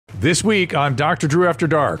This week on Dr. Drew After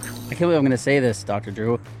Dark. I can't believe I'm going to say this, Dr.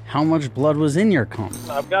 Drew. How much blood was in your cum?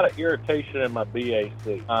 I've got an irritation in my BAC,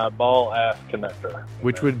 ball-ass connector.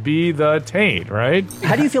 Which would be the taint, right?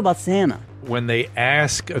 How do you feel about Santa? When they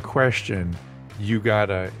ask a question, you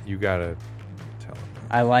gotta tell them.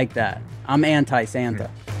 I like that. I'm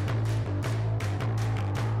anti-Santa.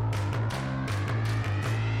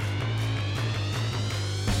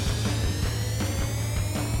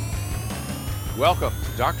 Welcome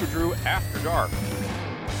to Dr. Drew After Dark.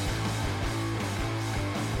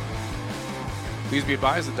 Please be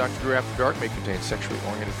advised that Dr. Drew After Dark may contain sexually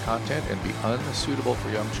oriented content and be unsuitable for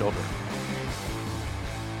young children.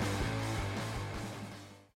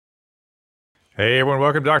 Hey everyone,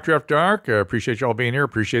 welcome to Dr. After Dark. Appreciate you all being here.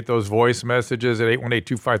 Appreciate those voice messages at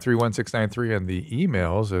 818-253-1693 and the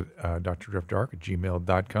emails at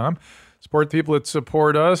drdreafterdark@gmail.com. Support the people that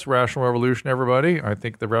support us. Rational Revolution, everybody. I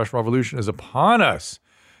think the Rational Revolution is upon us.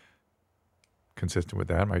 Consistent with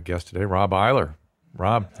that, my guest today, Rob Iler.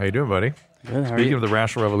 Rob, how you doing, buddy? Good, Speaking of the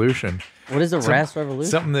Rational Revolution. What is the Rational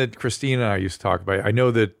Revolution? Something that Christina and I used to talk about. I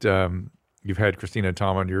know that you've had Christina and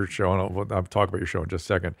Tom on your show, and I'll talk about your show in just a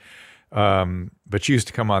second. But she used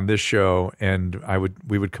to come on this show, and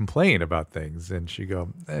we would complain about things, and she'd go,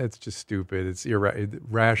 "It's just stupid. It's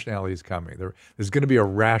rationality is coming. There's going to be a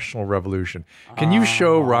rational revolution." Can you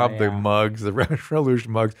show Rob the mugs, the Rational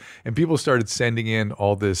Revolution mugs? And people started sending in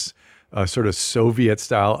all this sort of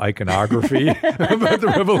Soviet-style iconography about the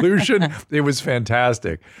revolution. It was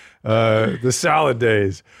fantastic. The salad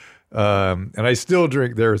days, and I still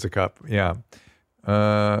drink. There's a cup. Yeah.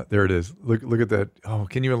 There it is. Look at that. Oh,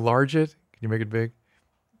 can you enlarge it? Can you make it big?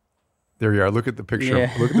 There you are. Look at the picture.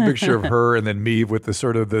 Yeah. Look at the picture of her and then me with the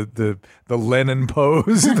sort of the Lenin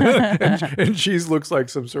pose, and she looks like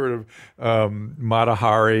some sort of Mata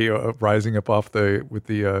Hari rising up off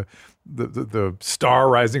the star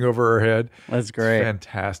rising over her head. That's great. It's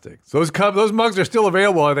fantastic. So those mugs are still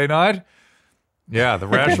available, are they not? Yeah, the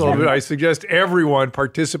Rational. I suggest everyone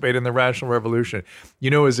participate in the Rational Revolution. You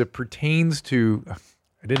know, as it pertains to, I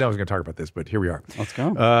didn't know I was going to talk about this, but here we are. Let's go.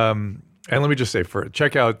 And let me just say,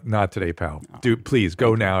 check out Not Today, Pal. Please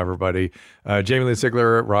go now, everybody. Jamie Lynn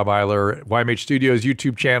Sigler, Rob Iler, YMH Studios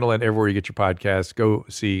YouTube channel, and everywhere you get your podcasts. Go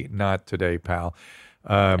see Not Today, Pal.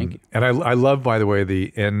 Thank you. And I love, by the way,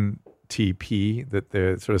 the NTP, that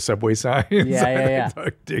the sort of subway signs. Yeah.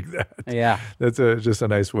 I dig that. Yeah. That's just a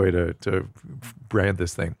nice way to brand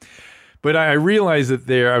this thing. But I realized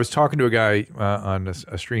that I was talking to a guy on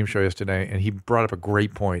a stream show yesterday, and he brought up a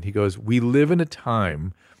great point. He goes, we live in a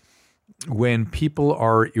time when people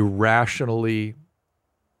are irrationally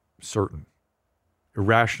certain,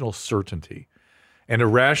 irrational certainty. And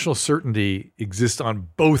irrational certainty exists on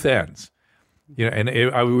both ends. You know, and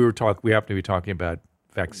we happen to be talking about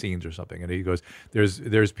vaccines or something, and he goes,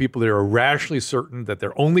 there's people that are irrationally certain that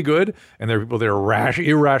they're only good, and there are people that are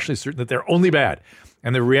irrationally certain that they're only bad.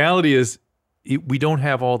 And the reality is, we don't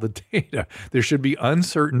have all the data. There should be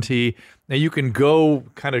uncertainty. Now you can go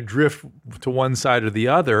kind of drift to one side or the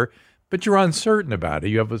other, but you're uncertain about it.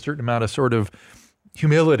 You have a certain amount of sort of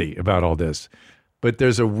humility about all this. But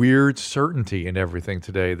there's a weird certainty in everything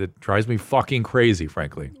today that drives me fucking crazy,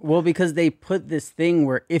 frankly. Well, because they put this thing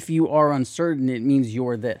where if you are uncertain, it means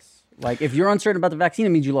you're this. Like, if you're uncertain about the vaccine, it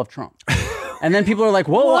means you love Trump. And then people are like,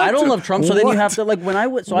 whoa, I don't love Trump. So then you have to, like, I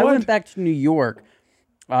went back to New York,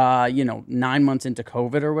 9 months into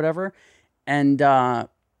COVID or whatever. And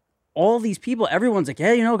all these people, everyone's like,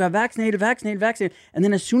 yeah, got vaccinated. And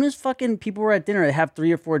then as soon as fucking people were at dinner, they have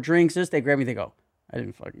 3 or 4 drinks, they grab me, they go, I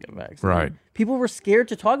didn't fucking get vaccinated. Right. People were scared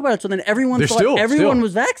to talk about it, so then everyone thought everyone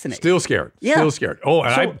was vaccinated. Still scared. Yeah. Still scared. Oh,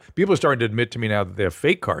 and people are starting to admit to me now that they have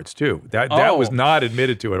fake cards too. That was not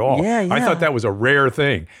admitted to at all. Yeah. I thought that was a rare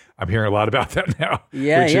thing. I'm hearing a lot about that now,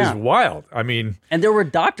 which is wild. I mean, and there were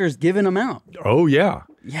doctors giving them out. Oh yeah.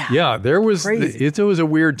 Yeah. There was. Crazy. It was a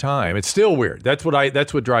weird time. It's still weird. That's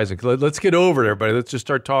what drives me. Let's get over it, everybody. Let's just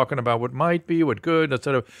start talking about what might be, what good.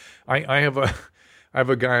 Instead of, I have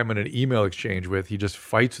a guy I'm in an email exchange with. He just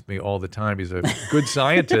fights with me all the time. He's a good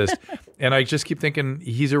scientist. And I just keep thinking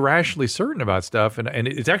he's irrationally certain about stuff. And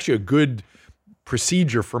it's actually a good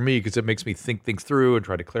procedure for me because it makes me think things through and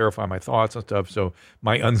try to clarify my thoughts and stuff. So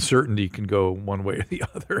my uncertainty can go one way or the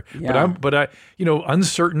other. Yeah. But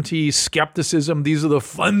uncertainty, skepticism, these are the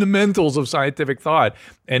fundamentals of scientific thought.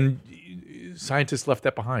 And scientists left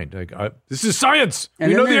that behind. Like, this is science.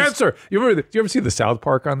 We know the answer. Do you ever see the South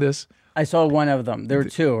Park on this? I saw one of them. There were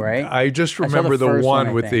 2, right? I just remember the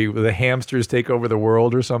one with the hamsters take over the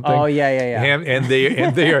world or something. Oh yeah. And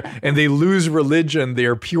they lose religion. They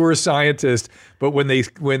are pure scientists, but when they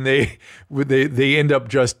end up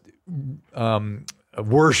just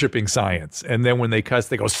worshiping science, and then when they cuss,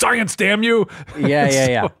 they go, "Science, damn you!"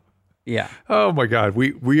 Yeah. Oh my God,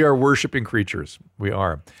 we are worshiping creatures. We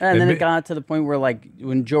are. And then it got to the point where, like,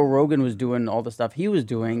 when Joe Rogan was doing all the stuff he was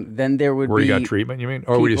doing, then there would where be he got treatment. You mean,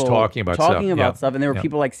 or were you just talking about stuff? And there were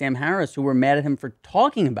people like Sam Harris who were mad at him for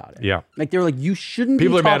talking about it. Yeah, like they were like, you shouldn't.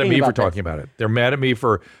 People be are mad at me for this. talking about it. They're mad at me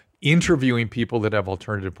for interviewing people that have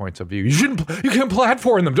alternative points of view. You can't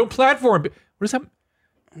platform them. Don't platform. What does that?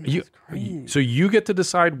 So you get to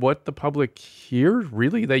decide what the public hears?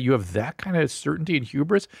 Really? That you have that kind of certainty and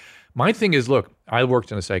hubris? My thing is, look, I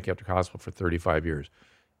worked in a psychiatric hospital for 35 years.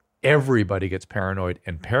 Everybody gets paranoid,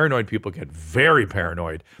 and paranoid people get very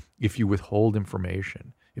paranoid if you withhold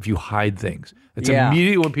information, if you hide things. It's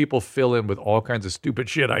immediately when people fill in with all kinds of stupid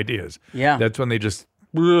shit ideas. Yeah. That's when they just,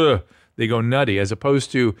 they go nutty, as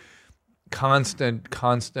opposed to constant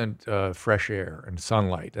fresh air and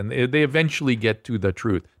sunlight. And they eventually get to the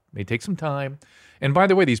truth. It may take some time. And by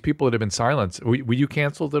the way, these people that have been silenced, were you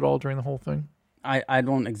canceled at all during the whole thing? I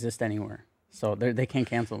don't exist anywhere, so they can't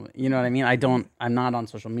cancel me. You know what I mean? I'm not on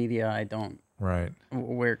social media. I don't. Right.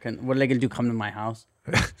 What are they gonna do? Come to my house?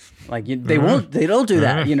 Like they won't. They don't do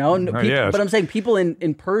that. You know. Yes. But I'm saying people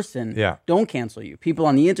in person Yeah. don't cancel you. People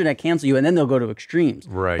on the internet cancel you, and then they'll go to extremes.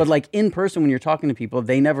 Right. But like in person, when you're talking to people,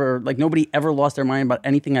 they never nobody ever lost their mind about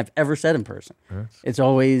anything I've ever said in person. It's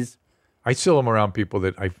always. I still am around people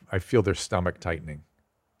that I feel their stomach tightening.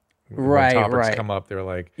 Right, when topics right. come up, they're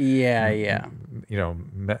like, Yeah. you know,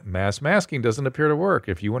 mass masking doesn't appear to work.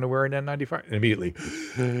 If you want to wear an N95, immediately.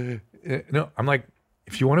 No, I'm like,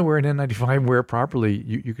 if you want to wear an N95, wear it properly.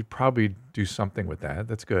 You could probably do something with that.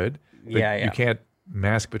 That's good. But Yeah. You can't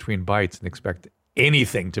mask between bites and expect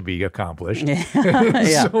anything to be accomplished.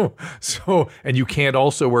 Yeah. So, and you can't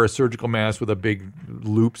also wear a surgical mask with a big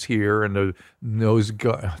loops here and the nose.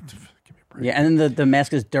 Yeah, and then the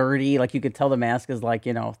mask is dirty. Like you could tell the mask is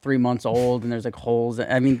 3 months old, and there's like holes.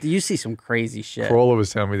 I mean, you see some crazy shit. Corolla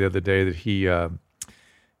was telling me the other day that he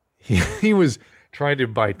was trying to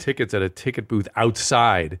buy tickets at a ticket booth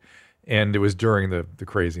outside, and it was during the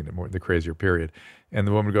crazier period. And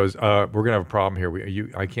the woman goes, "We're gonna have a problem here.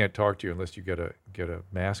 I can't talk to you unless you get a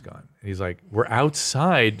mask on." And he's like, "We're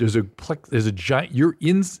outside. There's a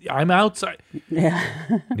giant. I'm outside. Yeah,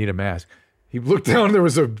 Need a mask." He looked down. There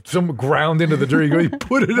was some ground into the dirt. He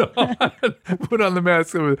put it on. Put on the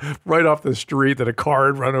mask. It was right off the street that a car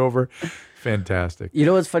had run over. Fantastic. You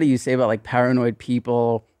know what's funny? You say about like paranoid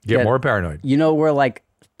people Get more paranoid. You know, where like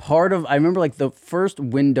I remember like the first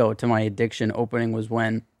window to my addiction opening was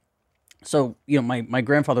when. So, my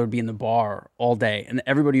grandfather would be in the bar all day and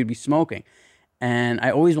everybody would be smoking. And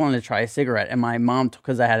I always wanted to try a cigarette. And my mom,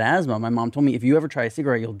 because I had asthma, my mom told me, if you ever try a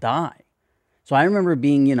cigarette, you'll die. So I remember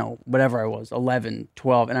being, whatever I was, 11,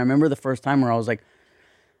 12. And I remember the first time where I was like,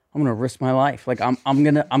 I'm going to risk my life. Like, I'm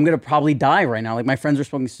going to probably die right now. Like, my friends were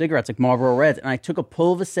smoking cigarettes, like Marlboro Reds. And I took a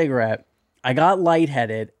pull of a cigarette. I got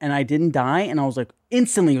lightheaded and I didn't die. And I was like,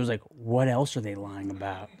 instantly, it was like, what else are they lying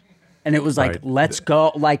about? And it was like, Right. Let's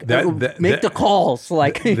go. Like, make the calls.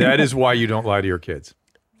 Like, That is why you don't lie to your kids.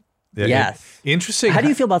 Yes. Interesting. How do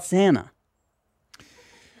you feel about Santa?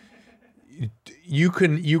 You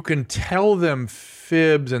can tell them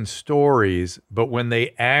fibs and stories, but when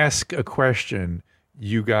they ask a question,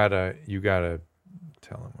 you gotta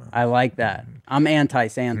tell them. I like that. I'm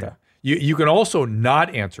anti-Santa. You can also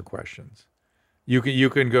not answer questions. You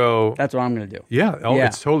can go. That's what I'm going to do. Yeah. Oh, Yeah.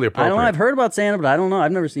 it's totally I appropriate. don't know. I've heard about Santa, but I don't know.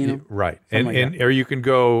 I've never seen him. Right. Something And like or you can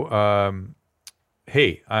go.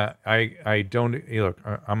 Hey, I don't look.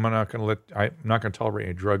 I'm not going to tolerate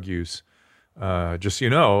any drug use. Just so you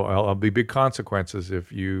know, I'll be big consequences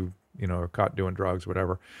if you are caught doing drugs,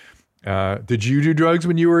 whatever. Did you do drugs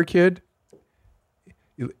when you were a kid?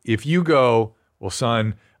 If you go, well,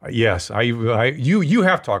 son, yes, you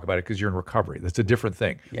have to talk about it because you're in recovery. That's a different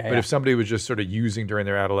thing. But if somebody was just sort of using during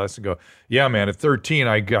their adolescence, go, yeah, man, at 13,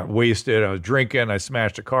 I got wasted. I was drinking. I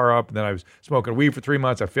smashed a car up. And then I was smoking weed for 3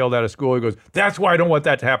 months. I failed out of school. He goes, that's why I don't want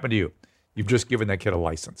that to happen to you. You've just given that kid a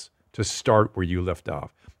license to start where you left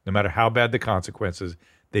off. No matter how bad the consequences,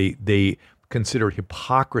 they consider it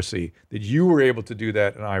hypocrisy that you were able to do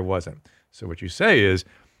that and I wasn't. So what you say is,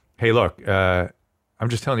 hey, look, I'm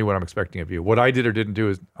just telling you what I'm expecting of you. What I did or didn't do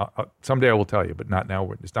is someday I will tell you, but not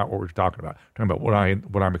now. It's not what we're talking about. We're talking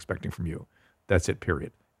about what I'm expecting from you. That's it.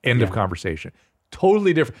 Period. End of conversation.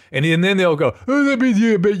 Totally different. And then they'll go, oh, that means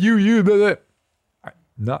you, but you, blah,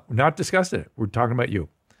 blah. Not discussing it. We're talking about you.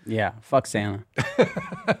 Yeah. Fuck Santa.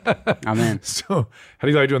 I'm in. So, how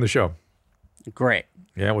do you like doing the show? Great.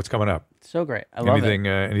 Yeah, what's coming up? So great. I love Anything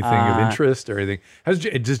of interest or anything?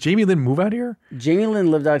 Does Jamie Lynn move out here? Jamie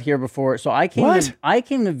Lynn lived out here before, so I came. What? I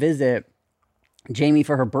came to visit Jamie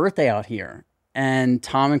for her birthday out here. And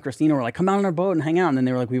Tom and Christina were like, come out on our boat and hang out. And then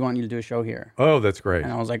they were like, we want you to do a show here. Oh, that's great.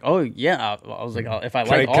 And I was like, oh, yeah. I was like, if I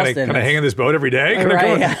like Austin. Can I hang on this boat every day? Can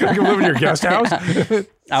I come live in your guest house?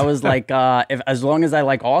 I was like, as long as I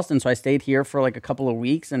like Austin. So I stayed here for like a couple of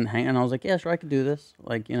weeks and I was like, yeah, sure, I could do this.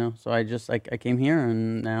 Like, so I just I came here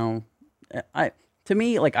and now to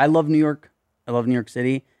me, like, I love New York. I love New York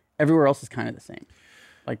City. Everywhere else is kind of the same.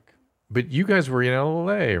 Like, but you guys were in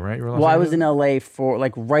LA, right? You were I was in LA for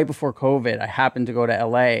like right before COVID. I happened to go to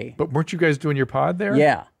LA. But weren't you guys doing your pod there?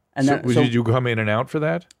 Yeah. And did you come in and out for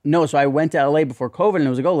that? No, so I went to LA before COVID and it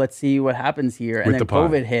was like, oh, let's see what happens here. And With then the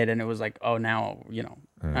pod. COVID hit and it was like, oh, now,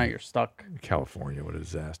 now you're stuck. California, what a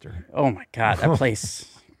disaster. Oh my God, that place.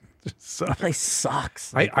 That place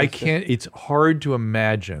sucks. I can't, it's hard to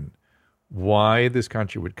imagine why this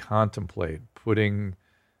country would contemplate putting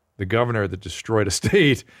the governor that destroyed a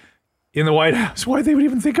state in the White House. Why they would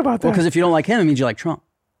even think about that? Well, because if you don't like him, it means you like Trump.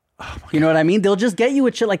 You know what I mean? They'll just get you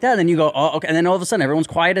with shit like that, and then you go, "Oh, okay." And then all of a sudden, everyone's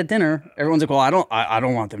quiet at dinner. Everyone's like, "Well, I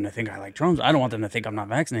don't want them to think I like Trump. I don't want them to think I'm not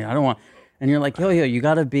vaccinated. I don't want." And you're like, "Yo, you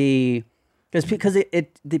got to be," because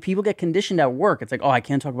the people get conditioned at work. It's like, "Oh, I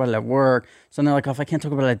can't talk about it at work." So they're like, "Oh, if I can't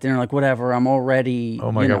talk about it at dinner, like whatever, I'm already."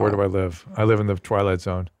 Oh my God, where do I live? I live in the Twilight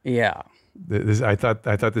Zone. Yeah. I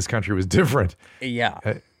thought this country was different. Yeah.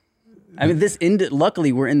 I mean,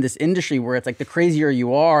 luckily, we're in this industry where it's like the crazier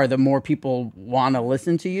you are, the more people want to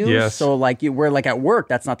listen to you. Yes. So like we're like at work,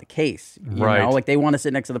 that's not the case. You Right. know? Like they want to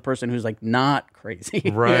sit next to the person who's like not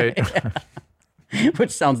crazy. Right.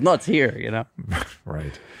 Which sounds nuts here,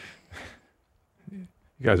 Right. You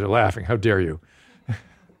guys are laughing. How dare you?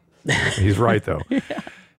 He's right, though.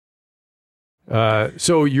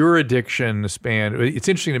 So your addiction span, it's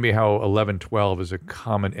interesting to me how 11, 12 is a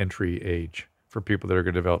common entry age for people that are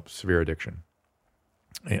going to develop severe addiction.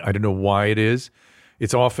 I don't know why it is.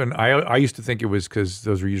 It's often, I used to think it was because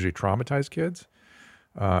those were usually traumatized kids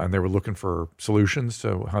and they were looking for solutions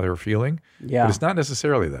to how they were feeling. Yeah. But it's not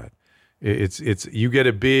necessarily that. It's you get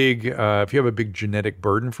a big, if you have a big genetic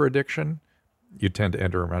burden for addiction, you tend to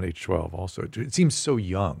enter around age 12 also. It seems so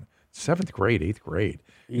young. 7th grade, 8th grade.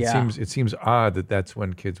 Yeah. It seems odd that that's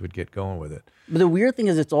when kids would get going with it. But the weird thing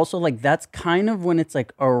is it's also like that's kind of when it's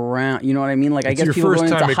like around, you know what I mean? Like I guess your people first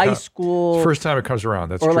going time into high school. First time it comes around.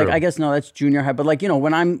 That's or true. like I guess no, that's junior high. But like,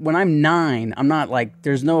 when I'm 9, I'm not like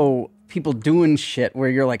there's no people doing shit where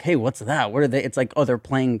you're like, hey, what's that? What are they? It's like, oh, they're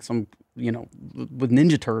playing some, with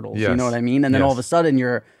Ninja Turtles. Yes. You know what I mean? And then all Yes. of a sudden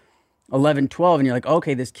you're 11, 12 and you're like,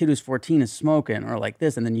 okay, this kid who's 14 is smoking or like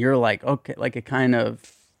this. And then you're like, okay, like it kind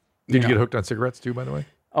of. Did you get hooked on cigarettes too, by the way?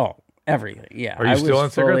 Oh, everything. Yeah. Are you still on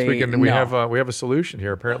cigarettes? We no. have a solution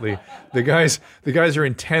here. Apparently, the guys are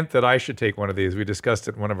intent that I should take one of these. We discussed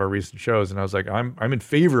it in one of our recent shows, and I was like, I'm in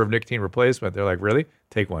favor of nicotine replacement. They're like, really?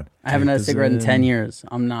 Take one. I haven't had a cigarette in 10 years.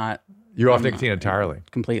 I'm not. You're off nicotine entirely.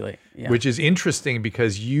 Completely. Yeah. Which is interesting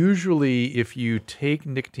because usually if you take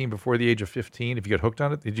nicotine before the age of 15, if you get hooked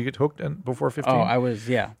on it, did you get hooked on before 15? Oh, I was,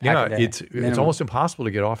 yeah. Yeah, pack a day. it's almost impossible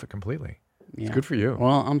to get off it completely. It's good for you.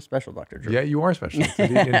 Well, I'm special, Dr. Drew. Yeah, you are special.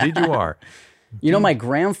 Indeed you are. My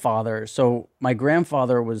grandfather,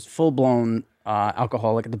 was full-blown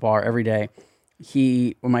alcoholic at the bar every day.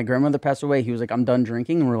 When my grandmother passed away, he was like, I'm done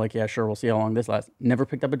drinking. And we're like, yeah, sure, we'll see how long this lasts. Never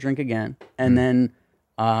picked up a drink again. And then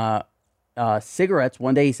cigarettes,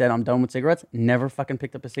 one day he said, I'm done with cigarettes. Never fucking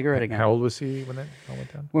picked up a cigarette again. How old was he when that all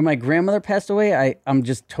went down? When my grandmother passed away, I'm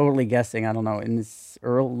just totally guessing, I don't know, in his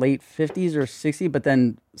late 50s or 60s, but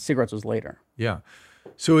then cigarettes was later. Yeah.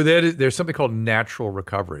 So there's something called natural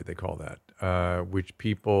recovery, they call that, which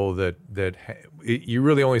people you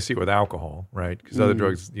really only see it with alcohol, right? Because other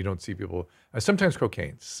drugs, you don't see people, sometimes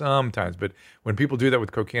cocaine, but when people do that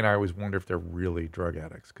with cocaine, I always wonder if they're really drug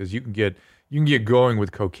addicts because you can get going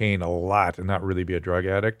with cocaine a lot and not really be a drug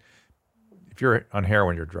addict. If you're on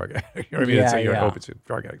heroin, you're a drug addict. You know what I mean? Yeah, You hope it's a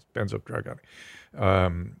drug addict, benzo drug addict.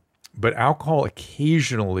 But alcohol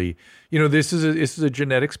occasionally, this is a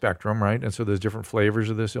genetic spectrum, right? And so there's different flavors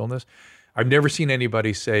of this illness. I've never seen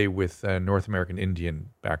anybody say with a North American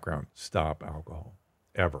Indian background, stop alcohol,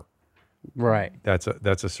 ever. Right. That's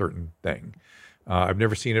a certain thing. I've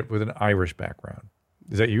never seen it with an Irish background.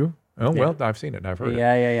 Is that you? Oh, well, I've seen it and I've heard it.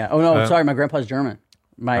 Yeah. Oh, no, sorry, my grandpa's German.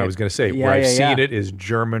 I was going to say, where I've seen it is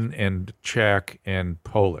German and Czech and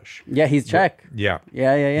Polish. Yeah, he's Czech. Yeah.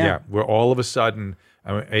 Yeah. Where all of a sudden,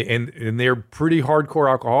 and they're pretty hardcore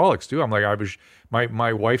alcoholics too. I'm like,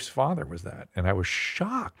 my wife's father was that, and I was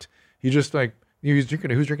shocked. He just like he was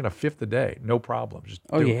drinking a fifth a day, no problem. Just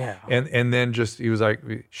yeah. And then he was like,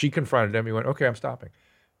 she confronted him. He went, okay, I'm stopping.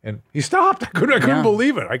 And he stopped. I couldn't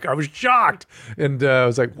believe it. I was shocked. And I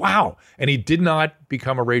was like, wow. And he did not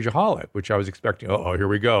become a rageaholic, which I was expecting. Oh, here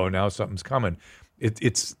we go. Now something's coming.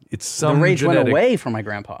 It's some the rage genetic... went away from my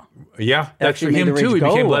grandpa. Yeah, that's for Actually made him the rage too. He go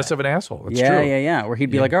became away. less of an asshole. That's Yeah, true. yeah. Where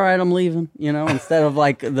he'd be like, all right, I'm leaving, instead of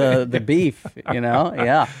like the beef,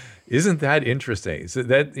 Yeah. Isn't that interesting? So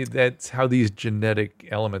that's how these genetic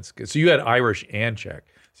elements. So you had Irish and Czech.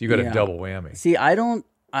 So you got a double whammy. See, I don't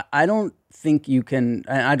think you can.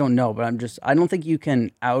 I don't know, but I don't think you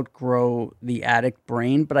can outgrow the addict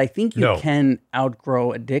brain. But I think you can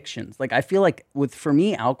outgrow addictions. Like I feel like for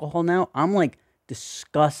me, alcohol now, I'm like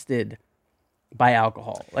disgusted by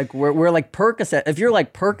alcohol. Like we're like Percocet. If you're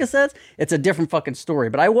like Percocets, it's a different fucking story.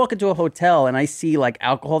 But I walk into a hotel and I see like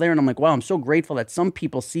alcohol there, and I'm like, wow, I'm so grateful that some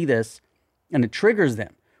people see this and it triggers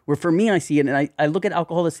them. Where for me, I see it and I look at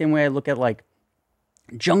alcohol the same way I look at like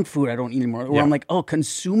junk food I don't eat anymore. Where I'm like, oh,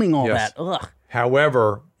 consuming all that. Ugh.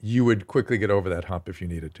 However, you would quickly get over that hump if you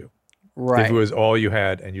needed to. Right. If it was all you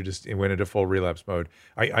had and you just went into full relapse mode.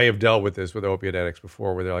 I have dealt with this with opiate addicts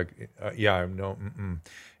before where they're like,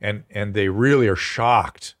 and they really are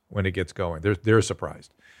shocked when it gets going. They're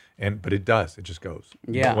surprised. But it does. It just goes.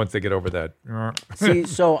 Yeah. Once they get over that. See,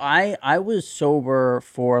 so I was sober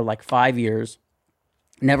for like 5 years,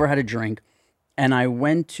 never had a drink. And I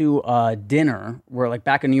went to a dinner where like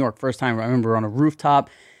back in New York, first time I remember on a rooftop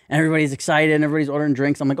and everybody's excited and everybody's ordering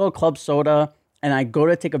drinks. I'm like, oh, club soda. And I go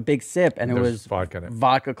to take a big sip and it was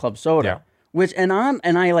vodka club soda. Yeah. Which,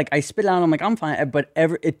 I spit it out and I'm like, I'm fine. But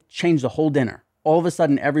it changed the whole dinner. All of a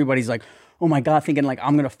sudden, everybody's like, oh my God, thinking like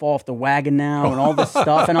I'm gonna fall off the wagon now and all this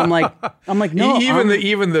stuff. And I'm like, no.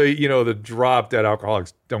 Even the drop dead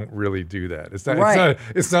alcoholics don't really do that. It's not.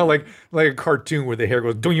 It's not like a cartoon where the hair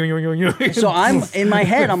goes. So I'm in my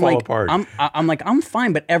head. I'm like, apart. I'm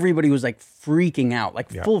fine. But everybody was like freaking out,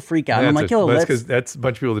 like full freak out. And I'm like, yo, that's because that's a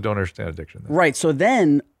bunch of people that don't understand addiction. Right. So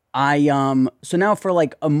then so now for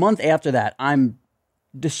like a month after that, I'm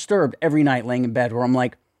disturbed every night laying in bed where I'm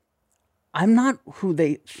like, I'm not who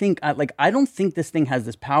they think. I don't think this thing has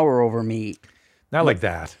this power over me. Not like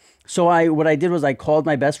that. So what I did was I called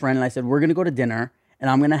my best friend and I said, we're going to go to dinner and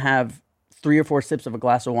I'm going to have 3 or 4 sips of a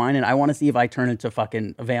glass of wine and I want to see if I turn into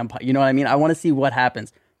fucking a vampire. You know what I mean? I want to see what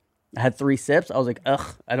happens. I had 3 sips. I was like,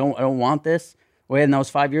 ugh, I don't want this. Wait, and that was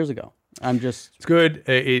 5 years ago. It's good.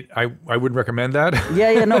 I wouldn't recommend that.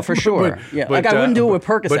 Yeah, no, for sure. But I wouldn't do it with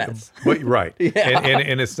Percocets. But right.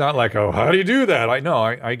 And it's not like, oh, how do you do that?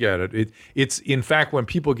 I get it. It's in fact, when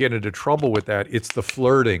people get into trouble with that, it's the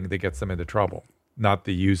flirting that gets them into trouble, not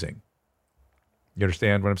the using. You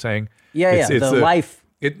understand what I'm saying? Yeah, it's the life.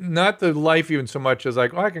 Not the life even so much as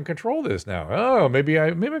like, oh, I can control this now. Oh, maybe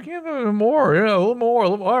I can't do more. A little more.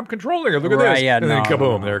 Oh, I'm controlling it. Look at this. Yeah, and then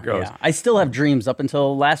kaboom, there it goes. Yeah. I still have dreams up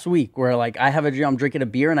until last week where like I have a dream. I'm drinking a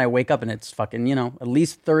beer and I wake up and it's fucking at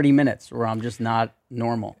least 30 minutes where I'm just not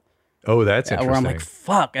normal. Oh, that's interesting. Where I'm like,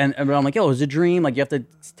 fuck, and I'm like, yo, it was a dream. Like you have to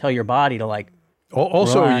tell your body to like.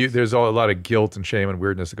 Also, there's a lot of guilt and shame and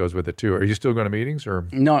weirdness that goes with it too. Are you still going to meetings or?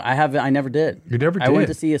 No, I haven't. I never did. You never did. I went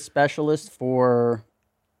to see a specialist for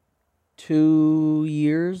 2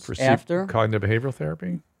 years after cognitive behavioral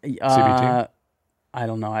therapy, CBT. I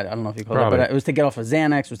don't know. I don't know if you call it, but it was to get off of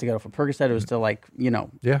Xanax. It was to get off of Percocet. It was to like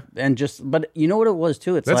and but you know what it was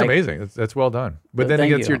too. It's that's like, amazing. That's well done. But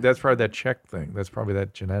then that's probably that Czech thing. That's probably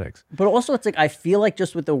that genetics. But also, it's like I feel like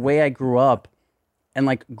just with the way I grew up, and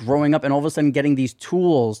like growing up, and all of a sudden getting these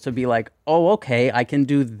tools to be like, oh, okay, I can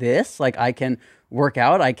do this. Like I can work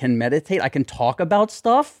out, I can meditate, I can talk about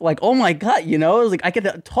stuff. Like, oh my God, it was like I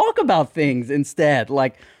could talk about things instead,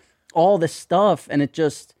 like all this stuff. And it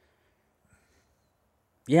just,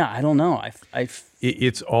 I don't know.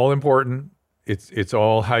 It's all important. It's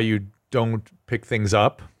all how you don't pick things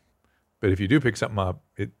up. But if you do pick something up,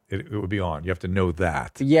 it would be on. You have to know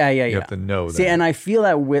that. Yeah. You have to know that. See, and I feel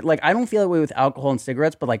that with, like, I don't feel that way with alcohol and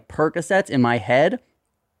cigarettes, but like Percocets in my head,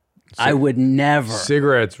 I would never.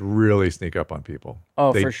 Cigarettes really sneak up on people.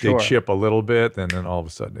 Oh, for sure. They chip a little bit, and then all of a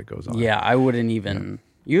sudden it goes on. Yeah, I wouldn't even.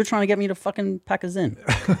 You were trying to get me to fucking pack a Zyn.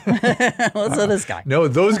 Let's let this guy. No,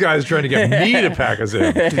 those guys trying to get me to pack a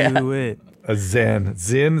Zyn. Do it. A Zen.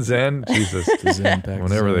 Zen. Jesus. Zen pack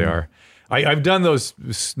Whenever Zen. they are. I've done those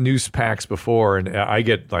snooze packs before, and I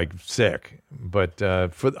get like sick. But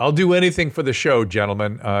I'll do anything for the show,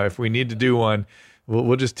 gentlemen. If we need to do one,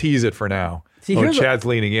 we'll just tease it for now. See, Chad's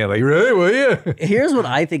leaning in, like, really? Will you? Here's what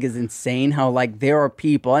I think is insane: how like there are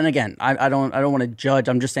people, and again, I don't want to judge.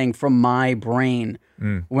 I'm just saying from my brain,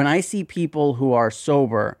 when I see people who are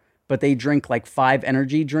sober, but they drink like 5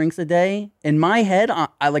 energy drinks a day, in my head,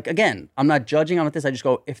 I like, again, I'm not judging on this. I just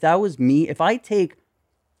go, if that was me, if I take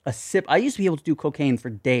a sip. I used to be able to do cocaine for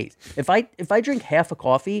days. If I drink half a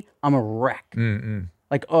coffee, I'm a wreck.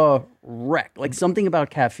 Like a wreck. Like something about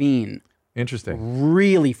caffeine Interesting.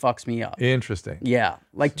 really fucks me up. Interesting. Yeah.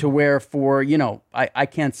 Like to where for, I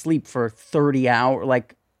can't sleep for 30 hours,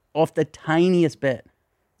 like off the tiniest bit.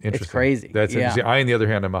 Interesting. It's crazy. That's yeah. interesting. I, on the other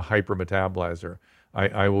hand, I'm a hypermetabolizer.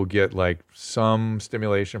 I will get like some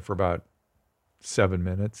stimulation for about 7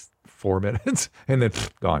 minutes, 4 minutes, and then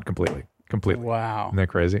gone completely. Wow. Isn't that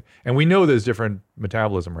crazy? And we know there's different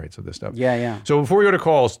metabolism rates of this stuff. Yeah, yeah. So before we go to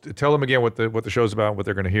calls, tell them again what the show's about, what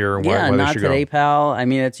they're going to hear, and why they Not should today, go. pal. I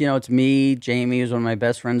mean, it's me, Jamie, who's one of my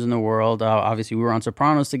best friends in the world. Obviously, we were on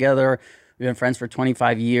Sopranos together. We've been friends for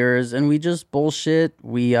 25 years, and we just bullshit.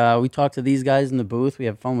 We talk to these guys in the booth. We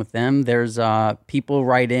have fun with them. There's people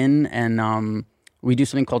write in, and we do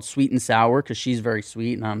something called Sweet and Sour because she's very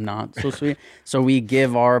sweet and I'm not so sweet. So we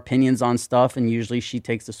give our opinions on stuff, and usually she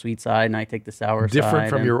takes the sweet side and I take the sour side. Different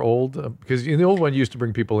from your old, because the old one used to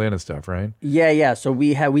bring people in and stuff, right? Yeah. So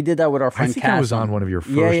we did that with our friend. I think Cassim. I was on one of your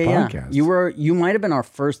first podcasts. You might have been our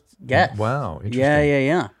first guest. Wow,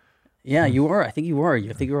 interesting. Yeah, you were. I think you were.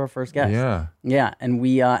 I think you were our first guest. Yeah. And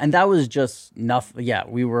we and that was just nothing. Yeah,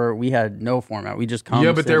 we had no format. We just come.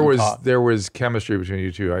 Yeah, but there talk. was chemistry between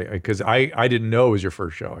you two. Because I didn't know it was your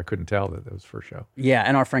first show. I couldn't tell that it was first show. Yeah,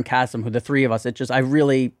 and our friend Cassim, who the three of us. I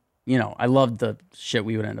really, I loved the shit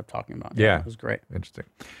we would end up talking about. Yeah, it was great. Interesting.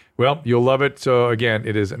 Well, you'll love it. So again,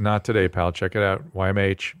 it is Not Today, pal. Check it out.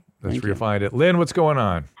 YMH. That's where you'll find it. Lynn, what's going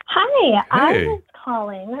on? Hi, Hey. I was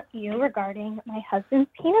calling you regarding my husband's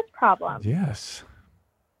penis problem. Yes.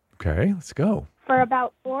 Okay, let's go. For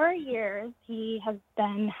about 4 years, he has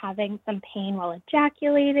been having some pain while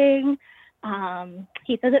ejaculating.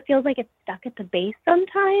 He says it feels like it's stuck at the base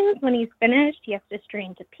sometimes. When he's finished, he has to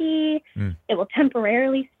strain to pee. It will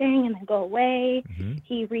temporarily sting and then go away. Mm-hmm.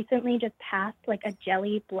 He recently just passed like a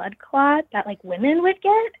jelly blood clot that like women would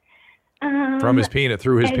get. From his penis,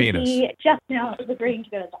 through his and penis. He just now is agreeing to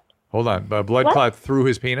go to the doctor. Hold on. Blood What? clot through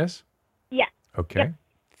his penis? Yeah. Okay.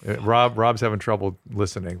 Rob's having trouble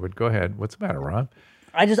listening, but go ahead. What's the matter, Rob?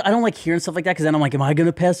 I don't like hearing stuff like that because then I'm like, am I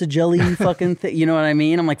gonna pass a jelly fucking thing? You know what I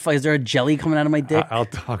mean? I'm like, fuck, is there a jelly coming out of my dick? I'll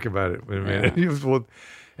talk about it in a minute. Well,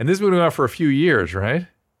 and this has been going on for a few years, right?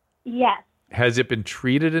 Yes. Has it been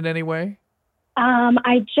treated in any way?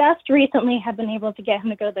 I just recently have been able to get him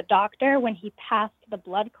to go to the doctor when he passed the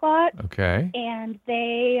blood clot, Okay. and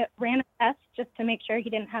they ran a test just to make sure he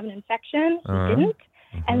didn't have an infection. He Uh-huh. didn't.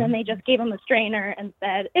 And then they just gave him a strainer and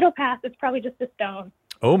said, it'll pass. It's probably just a stone.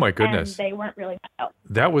 Oh, my goodness. And they weren't really out.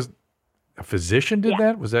 That was a physician did Yeah.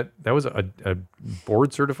 that? Was that was a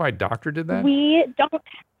board certified doctor did that? We don't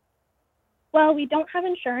have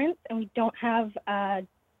insurance, and we don't have,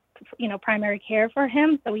 primary care for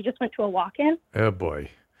him. So we just went to a walk-in. Oh boy.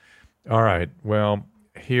 All right. Well,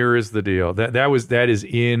 here is the deal. That is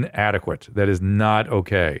inadequate. That is not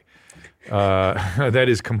okay. That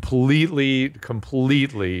is completely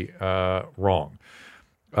wrong.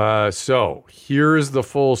 So here's the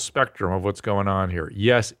full spectrum of what's going on here.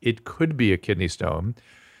 Yes, it could be a kidney stone,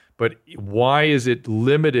 but why is it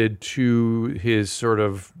limited to his sort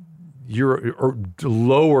of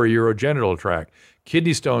lower urogenital tract?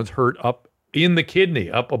 Kidney stones hurt up in the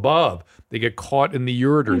kidney, up above. They get caught in the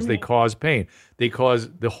ureters. They cause pain. They cause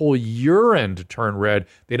the whole urine to turn red.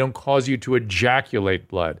 They don't cause you to ejaculate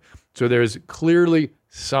blood. So there's clearly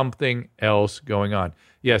something else going on.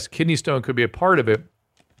 Yes, kidney stone could be a part of it,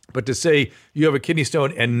 but to say you have a kidney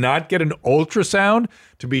stone and not get an ultrasound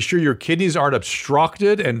to be sure your kidneys aren't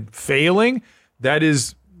obstructed and failing, that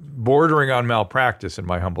is bordering on malpractice, in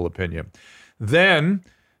my humble opinion. Then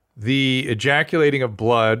the ejaculating of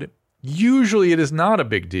blood, usually it is not a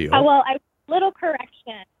big deal. Little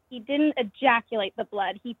correction. He didn't ejaculate the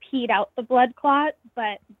blood. He peed out the blood clot,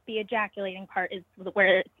 but the ejaculating part is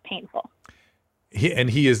where it's painful.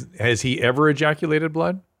 Has he ever ejaculated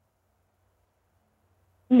blood?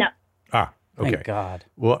 No. Ah, okay. Thank God.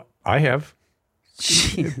 Well, I have.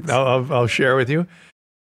 Jeez. I'll share with you.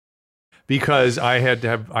 Because I had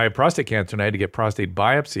prostate cancer and I had to get prostate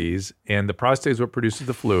biopsies, and the prostate is what produces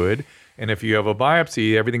the fluid. And if you have a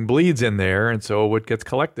biopsy, everything bleeds in there, and so what gets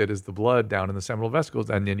collected is the blood down in the seminal vesicles,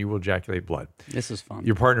 and then you will ejaculate blood. This is fun.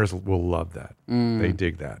 Your partners will love that. They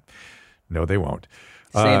dig that. No, they won't.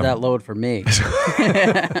 Save that load for me.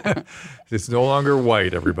 It's no longer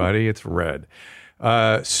white, everybody. It's red.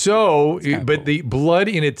 But the blood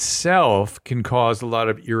in itself can cause a lot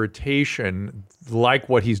of irritation, like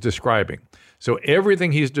what he's describing. So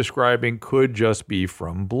everything he's describing could just be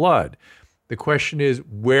from blood. The question is,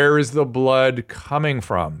 where is the blood coming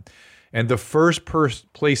from? And the first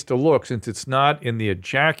place to look, since it's not in the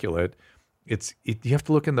ejaculate, You have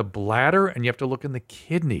to look in the bladder and you have to look in the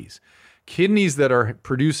kidneys. Kidneys that are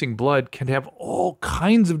producing blood can have all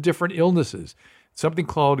kinds of different illnesses. Something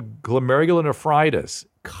called glomerulonephritis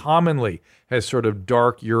commonly has sort of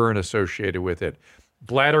dark urine associated with it.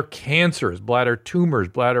 Bladder cancers, bladder tumors,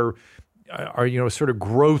 bladder are sort of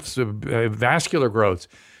growths of vascular growths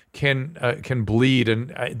can bleed,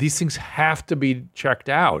 and these things have to be checked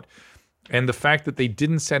out. And the fact that they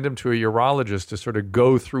didn't send him to a urologist to sort of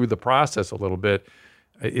go through the process a little bit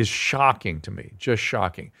is shocking to me, just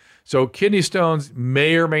shocking. So kidney stones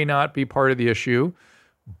may or may not be part of the issue,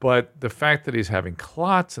 but the fact that he's having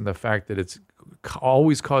clots and the fact that it's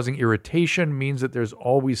always causing irritation means that there's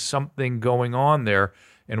always something going on there.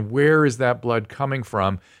 And where is that blood coming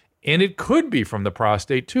from? And it could be from the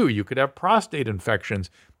prostate too. You could have prostate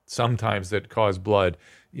infections sometimes that cause blood,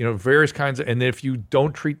 various kinds of, and if you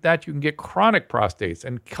don't treat that, you can get chronic prostates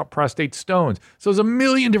and prostate stones. So there's a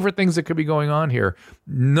million different things that could be going on here.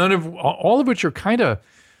 All of which are kind of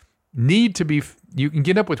need to be, you can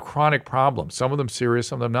get up with chronic problems. Some of them serious,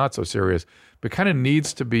 some of them not so serious, but kind of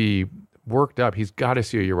needs to be worked up. He's got to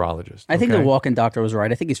see a urologist. I think the walk-in doctor was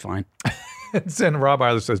right. I think he's fine. And Rob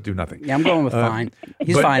Iler says do nothing. Yeah, I'm going with fine.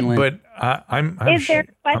 He's fine, Lynn. But I'm Is there a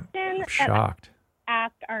question I'm shocked.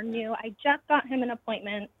 Ask our new? I just got him an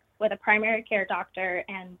appointment with a primary care doctor,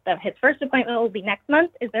 and his first appointment will be next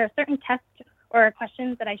month. Is there a certain test or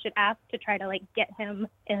questions that I should ask to try to get him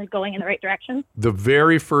going in the right direction? The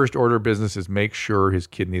very first order of business is make sure his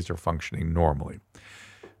kidneys are functioning normally.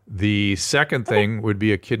 The second thing would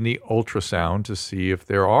be a kidney ultrasound to see if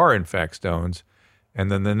there are in fact stones. And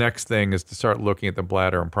then the next thing is to start looking at the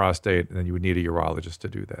bladder and prostate, and then you would need a urologist to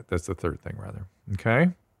do that. That's the third thing, rather.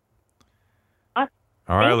 Okay? Awesome.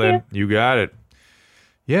 All right, Thank Lynn, you got it.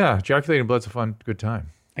 Yeah, ejaculating blood's a fun, good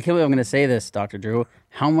time. I can't believe I'm going to say this, Dr. Drew.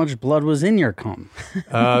 How much blood was in your cum?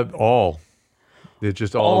 All. It's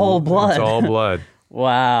just all blood. It's all blood.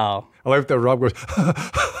 Wow. I like that Rob goes,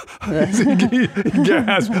 he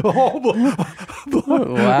gasps, all blood.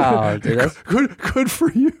 Wow, dude, that's... Good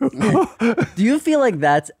for you. Do you feel like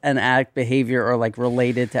that's an addict behavior or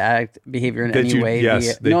related to addict behavior in any way?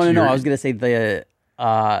 Yes. No. I was going to say the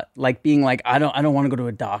being I don't want to go to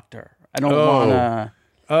a doctor. I don't want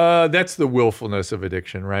to. That's the willfulness of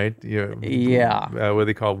addiction, right? Yeah. What do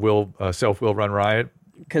they call it? Self-will run riot.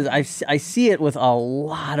 Because I see it with a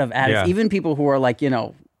lot of addicts, Yeah. even people who are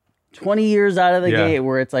 20 years out of the gate,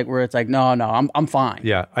 where it's like no, I'm fine.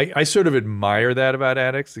 Yeah, I sort of admire that about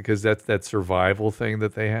addicts because that's that survival thing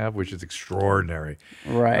that they have, which is extraordinary.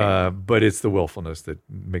 Right. But it's the willfulness that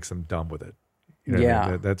makes them dumb with it.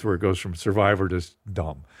 That's where it goes from survivor to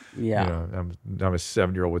dumb. Yeah. I'm a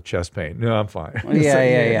 7-year-old with chest pain. No, I'm fine.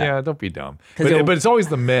 Yeah. Don't be dumb. But it's always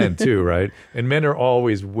the men too, right? And men are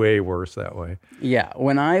always way worse that way. Yeah.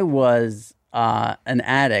 When I was an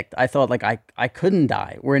addict, I thought I couldn't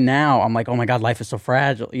die. Where now I'm oh my God, life is so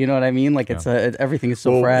fragile. You know what I mean? Everything is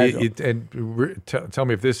so fragile. Tell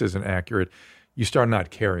me if this isn't accurate. You start not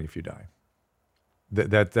caring if you die.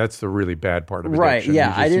 That's the really bad part of addiction. Right?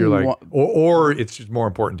 Yeah, I didn't. Or it's just more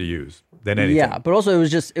important to use than anything. Yeah, but also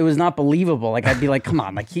it was not believable. I'd be come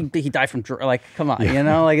on, he died from come on,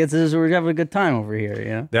 we're having a good time over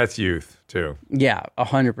here. That's youth too. Yeah,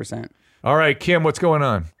 100%. All right, Kim, what's going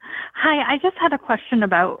on? Hi, I just had a question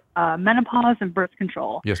about menopause and birth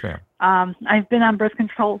control. Yes, ma'am. I've been on birth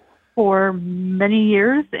control for many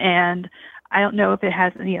years, and I don't know if it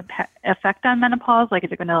has any effect on menopause.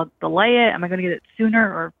 Is it going to delay it? Am I going to get it sooner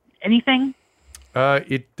or anything?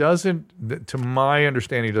 It doesn't, to my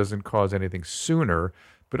understanding, it doesn't cause anything sooner.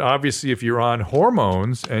 But obviously, if you're on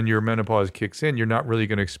hormones and your menopause kicks in, you're not really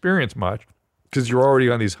going to experience much because you're already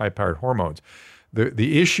on these high-powered hormones.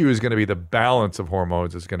 The issue is going to be the balance of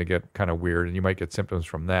hormones is going to get kind of weird, and you might get symptoms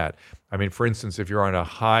from that. I mean, for instance, if you're on a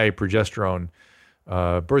high progesterone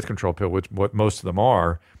birth control pill, which what most of them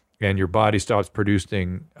are, and your body stops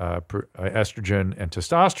producing estrogen and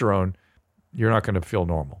testosterone, you're not going to feel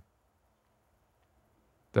normal.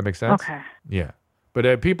 That makes sense? Okay. Yeah.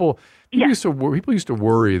 But people used to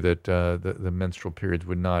worry that the menstrual periods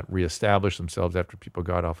would not reestablish themselves after people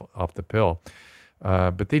got off the pill.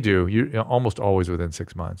 But they do. You almost always within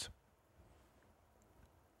 6 months.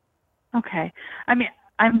 Okay. I mean,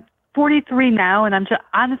 I'm 43 now, and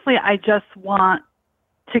honestly, I just want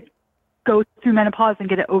to go through menopause and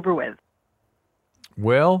get it over with.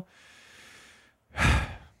 Well,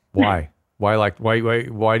 why?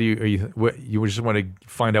 Why do you just want to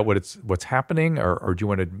find out what's happening, or do you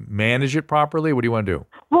want to manage it properly? What do you want to do?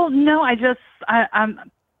 Well, no,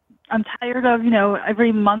 I'm tired of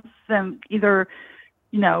every month I'm either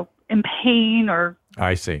in pain or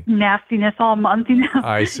I see. nastiness all month.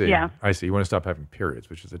 I see. Yeah. I see. You want to stop having periods,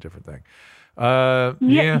 which is a different thing.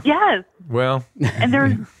 Yeah. Yes. Well, And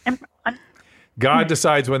there's God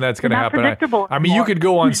decides when that's going to not happen. predictable I mean, you anymore. could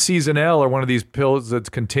go on Seasonelle or one of these pills that's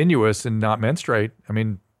continuous and not menstruate. I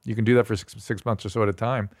mean, you can do that for 6 months or so at a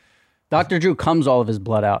time. Dr. Drew comes all of his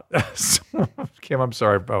blood out. Kim, I'm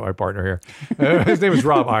sorry about my partner here. His name is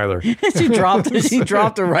Rob Iler. She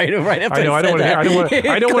dropped her right after I know. I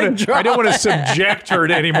don't want to subject her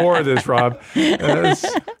to any more of this, Rob.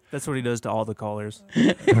 That's what he does to all the callers.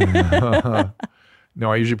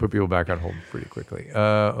 No, I usually put people back on hold pretty quickly.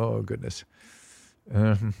 Oh goodness.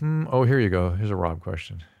 Oh, here you go. Here's a Rob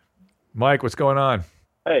question. Mike, what's going on?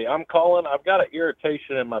 Hey, I'm calling. I've got an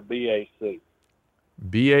irritation in my BAC,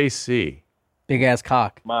 BAC, Big ass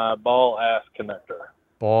cock. my ball ass connector.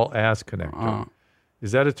 ball ass connector.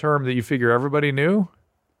 Is that a term that you figure everybody knew?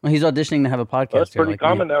 Well, he's auditioning to have a podcast. That's here, pretty like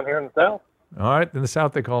common me. down here in the South. All right, in the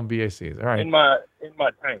South they call them BACs. All right, In my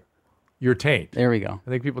tank. your taint. There we go. I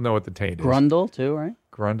think people know what the taint is. Grundle too, right?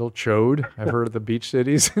 Grundle, chode. I've heard of the beach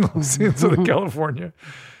cities in Southern California.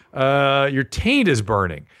 Your taint is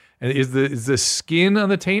burning. And is the skin on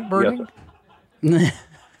the taint burning?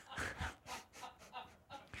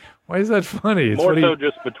 Why is that funny? It's More funny. so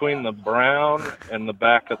just between the brown and the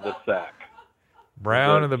back of the sack.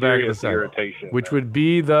 Brown in the back of the Serious sack, irritation which there. would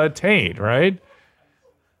be the taint, right?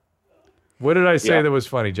 What did I say Yeah. that was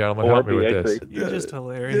funny, gentlemen? Or Help me with this. BAC. You're just It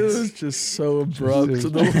hilarious. was just so abrupt. The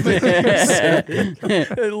way you said it.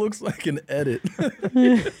 It looks like an edit.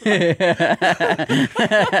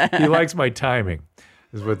 He likes my timing,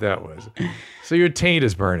 is what that was. So your taint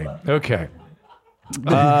is burning. Okay.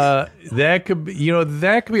 That could be,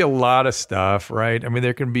 that could be a lot of stuff, right? I mean,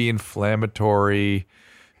 there can be inflammatory,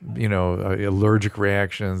 allergic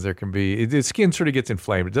reactions. There can be, the skin sort of gets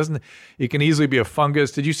inflamed. It can easily be a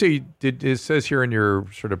fungus. Did you say, it says here in your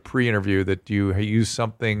sort of pre-interview that you use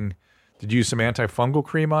something, did you use some antifungal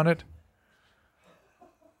cream on it?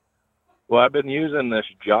 Well, I've been using this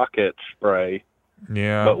Jocket spray,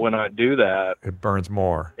 Yeah. but when I do that, it burns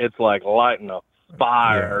more. it's like lighting a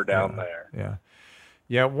fire down yeah, there. Yeah.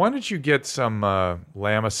 Yeah, why don't you get some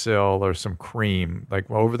Lamisil or some cream,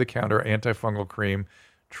 like over-the-counter antifungal cream.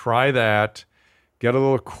 Try that. Get a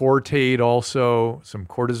little Cortade also, some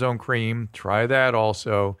cortisone cream. Try that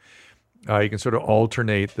also. You can sort of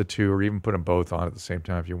alternate the two or even put them both on at the same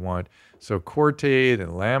time if you want. So Cortade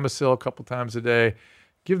and Lamisil a couple times a day.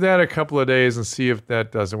 Give that a couple of days and see if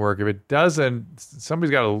that doesn't work. If it doesn't,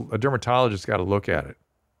 somebody's got a dermatologist got to look at it.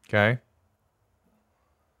 Okay?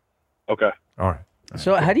 Okay. All right.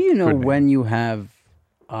 So how do you know Good man. when you have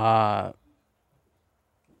what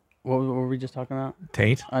were we just talking about?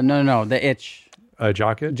 Taint? No, the itch.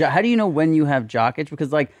 Jock itch? How do you know when you have jock itch?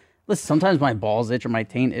 Because listen, sometimes my balls itch or my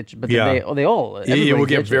taint itch, but Yeah. they all It will everybody's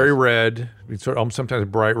get itches. very red, it's sort of, sometimes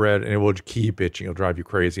bright red, and it will keep itching. It'll drive you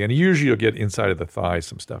crazy. And usually you'll get inside of the thigh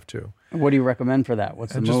some stuff too. What do you recommend for that?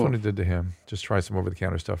 What's the And just move? what it did to him. Just try some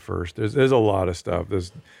over-the-counter stuff first. There's a lot of stuff.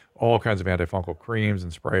 There's all kinds of antifungal creams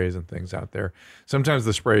and sprays and things out there. Sometimes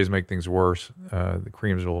the sprays make things worse. The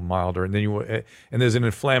creams are a little milder, and then and there's an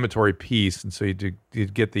inflammatory piece, and so you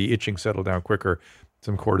get the itching settled down quicker.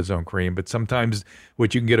 Some cortisone cream, but sometimes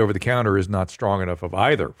what you can get over the counter is not strong enough of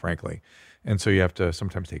either, frankly. And so you have to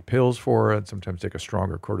sometimes take pills for it, sometimes take a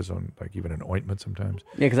stronger cortisone, like even an ointment sometimes.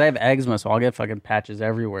 Yeah, because I have eczema, so I'll get fucking patches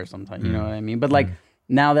everywhere sometimes. You know what I mean? But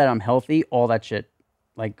now that I'm healthy, all that shit,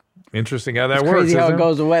 Interesting how that it's works. crazy how isn't it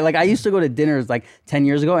goes away. I used to go to dinners 10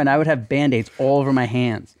 years ago, and I would have Band-Aids all over my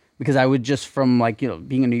hands because I would just from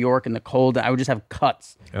being in New York in the cold, I would just have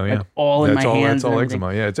cuts. Oh yeah, all in my hands. That's all and everything.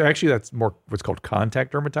 eczema. Yeah, that's more what's called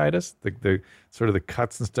contact dermatitis. The sort of the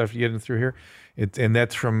cuts and stuff you get in through here. And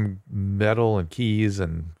that's from metal and keys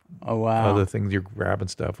and Oh wow. other things you're grabbing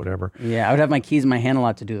stuff, whatever. Yeah, I would have my keys in my hand a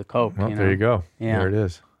lot to do the coke. Well, there you go. Yeah. There it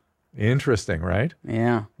is. Interesting, right?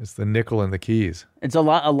 Yeah. It's the nickel and the keys. It's a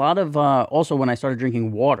lot of also when I started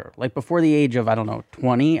drinking water, before the age of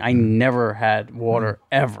 20, I never had water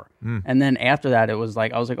ever. And then after that it was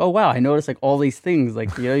I was like, oh wow, I noticed all these things,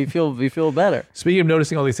 you feel better. Speaking of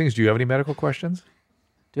noticing all these things, do you have any medical questions?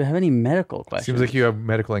 Do I have any medical questions? Seems like you have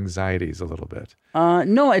medical anxieties a little bit.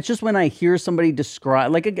 No, it's just when I hear somebody describe,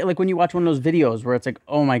 like when you watch one of those videos where it's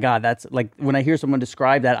oh my God, that's when I hear someone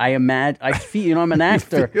describe that, I feel, I'm an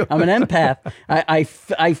actor, I'm an empath.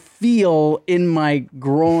 I feel in my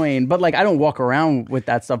groin, but I don't walk around with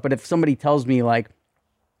that stuff. But if somebody tells me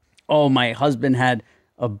oh, my husband had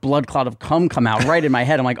a blood clot of cum come out right in my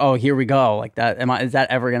head, I'm like, oh, here we go. Is that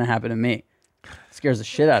ever going to happen to me? It scares the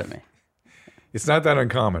shit out of me. It's not that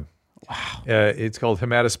uncommon. Wow. It's called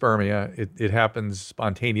hematospermia. It happens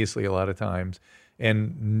spontaneously a lot of times.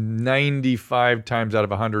 And 95 times out of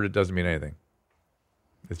 100, it doesn't mean anything.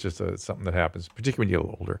 It's just something that happens, particularly when you get a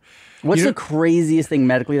little older. What's the craziest thing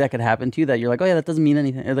medically that could happen to you that you're like, oh yeah, that doesn't mean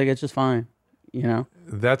anything. Like it's just fine, you know?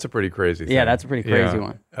 That's a pretty crazy thing. Yeah, that's a pretty crazy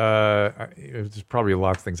one. There's probably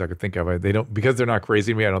lots of things I could think of. They don't, because they're not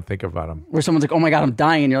crazy to me, I don't think about them. Where someone's like, oh my God, I'm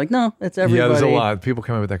dying. And you're like, no, that's everybody. Yeah, there's a lot. People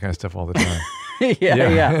come in with that kind of stuff all the time.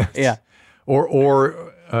 yeah.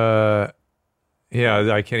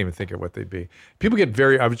 Yeah, I can't even think of what they'd be. People get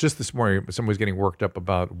I was just this morning, someone was getting worked up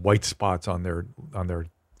about white spots on their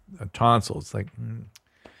tonsils. Like,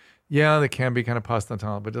 yeah, they can be kind of pus on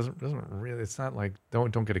tonsil, but doesn't really. It's not like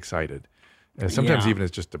don't get excited. Sometimes even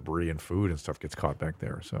it's just debris and food and stuff gets caught back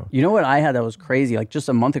there. So you know what I had that was crazy. Like just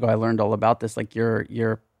a month ago, I learned all about this. Like your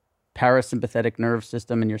parasympathetic nerve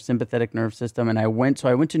system and your sympathetic nerve system. And I went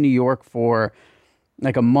to New York for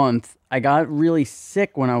like a month. I got really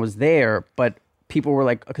sick when I was there, but people were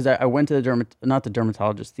like, because I went to not the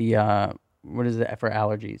dermatologist, what is it for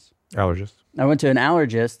allergies? Allergist. I went to an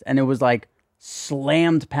allergist and it was like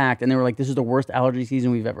slammed packed. And they were like, this is the worst allergy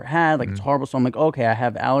season we've ever had. Like it's horrible. So I'm like, okay, I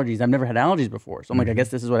have allergies. I've never had allergies before. So I'm like, I guess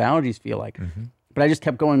this is what allergies feel like. But I just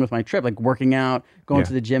kept going with my trip, like working out, going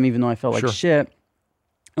to the gym, even though I felt like shit.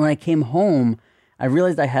 And when I came home, I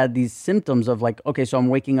realized I had these symptoms of like, okay, so I'm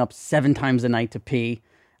waking up 7 times a night to pee.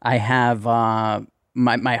 I have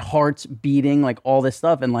my heart's beating, like all this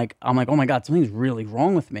stuff. And like, I'm like, oh my God, something's really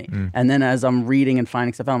wrong with me. And then as I'm reading and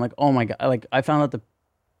finding stuff out, I'm like, oh my God, like I found out the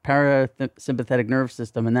parasympathetic nerve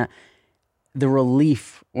system and that the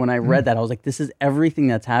relief when I read that, I was like, this is everything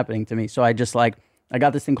that's happening to me. So I just like, I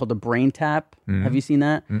got this thing called the Brain Tap. Have you seen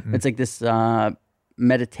that? It's like this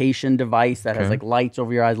meditation device that has like lights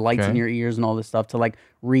over your eyes, lights in your ears and all this stuff to like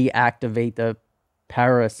reactivate the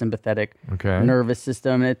parasympathetic nervous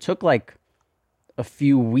system. And it took like a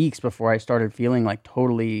few weeks before I started feeling like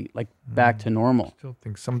totally like back to normal. I still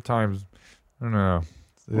think sometimes, I don't know.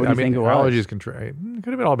 What do you think it was? Allergies it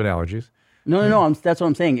could have been all been allergies. No. That's what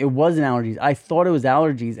I'm saying. It wasn't allergies. I thought it was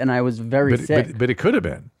allergies, and I was very sick. But it could have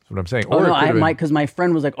been. That's what I'm saying. Oh no, because my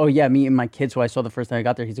friend was like, "Oh yeah, me and my kids who I saw the first time I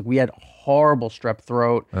got there, he's like, we had horrible strep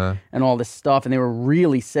throat and all this stuff, and they were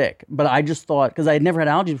really sick." But I just thought because I had never had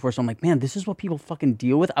allergies before, so I'm like, man, this is what people fucking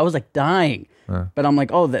deal with. I was like dying, but I'm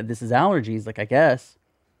like, oh, this is allergies, like I guess.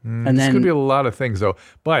 And this then could be a lot of things though.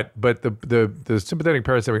 But the sympathetic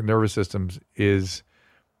parasympathetic nervous systems is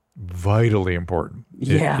vitally important.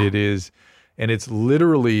 It is, and it's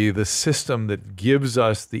literally the system that gives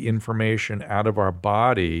us the information out of our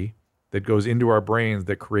body that goes into our brains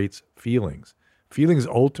that creates feelings. Feelings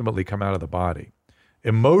ultimately come out of the body.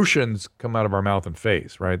 Emotions come out of our mouth and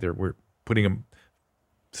face, right? We're putting them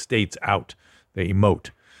states out. They emote.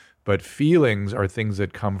 But feelings are things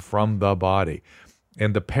that come from the body.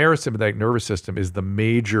 And the parasympathetic nervous system is the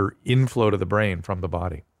major inflow to the brain from the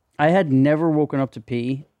body. I had never woken up to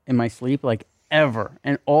pee in my sleep, like ever.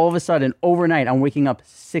 And all of a sudden, overnight, I'm waking up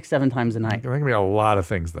 6-7 times a night. There can be a lot of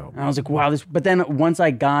things, though. And I was like, wow, this. But then once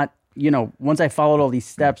I got, once I followed all these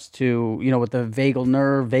steps to, with the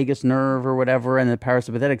vagus nerve or whatever, and the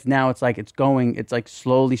parasympathetics, now it's like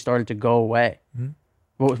slowly started to go away.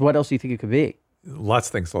 What else do you think it could be? Lots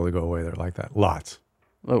of things slowly go away. They're like that. Lots.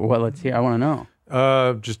 Well, let's hear. I want to know.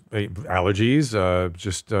 Just allergies,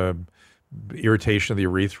 irritation of the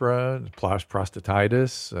urethra,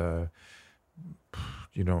 prostatitis,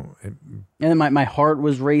 and then my heart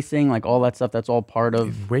was racing, like all that stuff. That's all part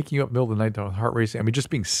of waking you up middle of the night, heart racing. I mean, just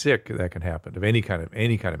being sick, that can happen. Of any kind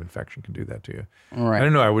of infection can do that to you. Right. I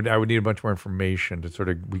don't know. I would need a bunch more information to sort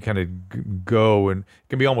of we kind of go, and it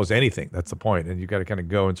can be almost anything. That's the point, and you got to kind of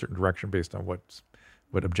go in a certain direction based on what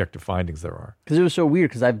objective findings there are. Because it was so weird,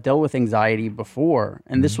 because I've dealt with anxiety before,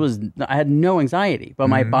 and this was, I had no anxiety, but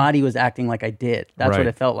my body was acting like I did. That's what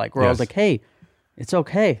it felt like, where I was like, hey, it's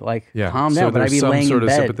okay, like calm down. So but I'd be laying in bed. some sort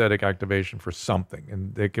of sympathetic activation for something,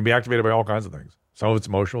 and it can be activated by all kinds of things. Some of it's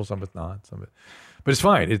emotional, some of it's not. But it's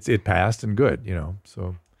fine. It passed and good,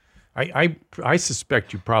 So I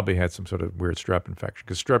suspect you probably had some sort of weird strep infection,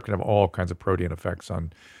 because strep can have all kinds of protein effects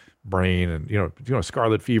on brain, and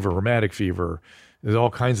scarlet fever, rheumatic fever. There's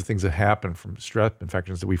all kinds of things that happen from strep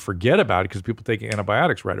infections that we forget about because people take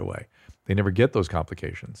antibiotics right away. They never get those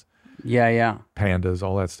complications. Yeah. Pandas,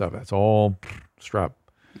 all that stuff. That's all strep.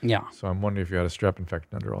 Yeah. So I'm wondering if you had a strep infection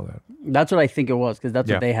under all that. That's what I think it was, because that's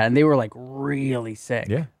what they had. And they were like really sick.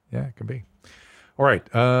 Yeah, it could be. All right.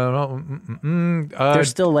 They're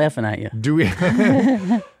still laughing at you. Do we?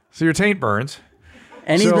 So your taint burns.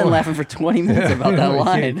 And he's been laughing for 20 minutes about that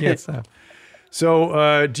line. Can't stop.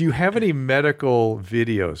 So, do you have any medical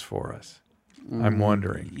videos for us? I'm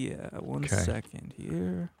wondering. Yeah, one second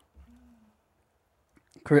here.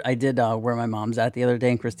 I did where my mom's at the other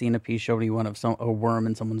day, and Christina P. showed me one of a worm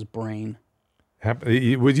in someone's brain.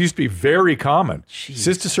 It used to be very common.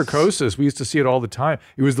 Cysticercosis, we used to see it all the time.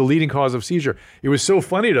 It was the leading cause of seizure. It was so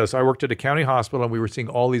funny to us. I worked at a county hospital, and we were seeing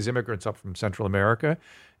all these immigrants up from Central America,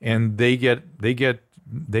 and they get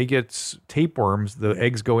tapeworms. The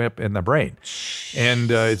eggs go up in the brain, and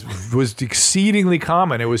it was exceedingly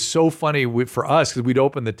common. It was so funny for us because we'd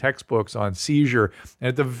open the textbooks on seizure, and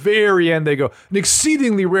at the very end they go, an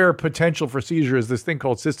exceedingly rare potential for seizure is this thing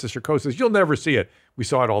called cysticercosis. You'll never see it. We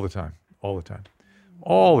saw it all the time. All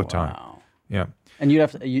the time. Yeah. And you'd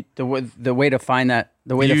have to, the way to find that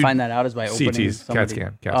out is by opening CTs, CAT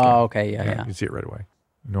scan. Oh, okay, yeah. You see it right away.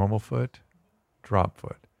 Normal foot, drop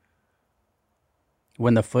foot.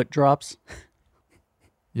 When the foot drops?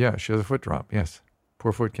 Yeah, she has a foot drop. Yes.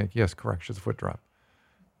 Poor foot kink. Yes, correct. She has a foot drop.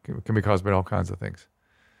 Can be caused by all kinds of things.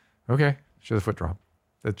 Okay, she has a foot drop.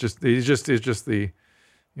 It's just the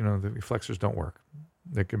flexors don't work.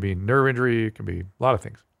 It can be nerve injury. It can be a lot of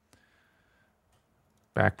things.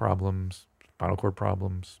 Back problems, spinal cord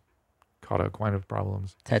problems, cauda equina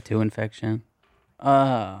problems. Tattoo infection.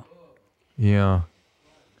 Yeah.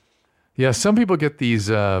 Yeah, some people get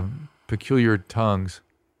these peculiar tongues.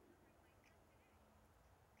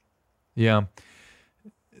 Yeah.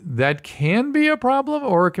 That can be a problem,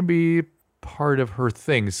 or it can be part of her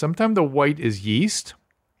thing. Sometimes the white is yeast,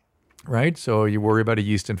 right? So you worry about a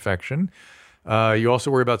yeast infection. You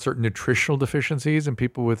also worry about certain nutritional deficiencies and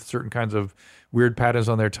people with certain kinds of weird patterns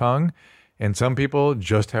on their tongue. And some people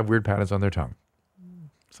just have weird patterns on their tongue.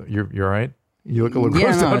 So you're all right? You look a little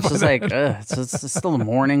grossed out. It's just like, it's still the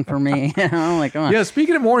morning for me. I'm like, come on. Yeah,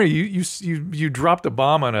 speaking of morning, you dropped a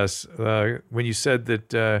bomb on us when you said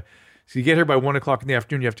that so you get here by 1 o'clock in the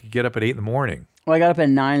afternoon, you have to get up at 8 in the morning. Well, I got up at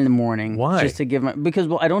 9 in the morning. Why? Just to give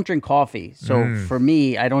because I don't drink coffee. So for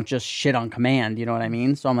me, I don't just shit on command. You know what I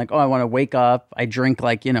mean? So I'm like, I want to wake up. I drink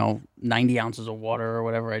 90 ounces of water or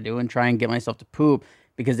whatever I do and try and get myself to poop.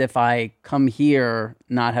 Because if I come here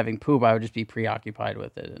not having poop, I would just be preoccupied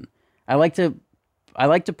with it. And I like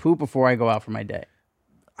to poop before I go out for my day.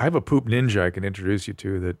 I have a poop ninja I can introduce you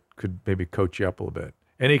to that could maybe coach you up a little bit.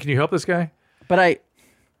 Annie, can you help this guy?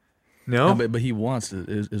 No, but he wants it.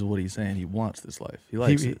 Is what he's saying. He wants this life. He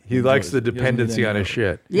likes it. He likes the dependency on his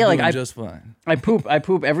shit. Yeah, He's just fine. I poop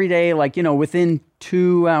every day. Within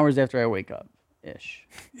 2 hours after I wake up, ish.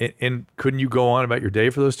 And couldn't you go on about your day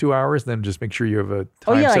for those 2 hours? Then just make sure you have a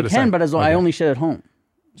time. I can, but I only shit at home.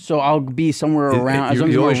 So I'll be somewhere around.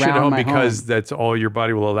 You only shit at home because that's all your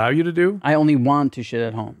body will allow you to do? I only want to shit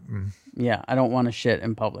at home. Yeah, I don't want to shit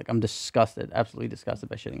in public. I'm disgusted, absolutely disgusted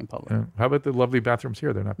by shitting in public. Yeah. How about the lovely bathrooms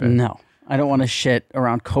here? They're not bad. No, I don't want to shit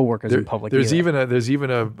around coworkers in public. There's even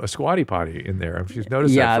a squatty potty in there. If you've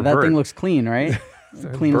noticed that. Yeah, that thing looks clean, right?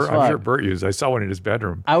 Clean as fuck. I'm sure Bert used. I saw one in his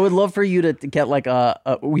bedroom. I would love for you to get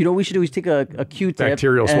what we should do is take a Q-tip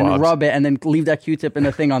bacterial and swabs. rub it, and then leave that Q-tip in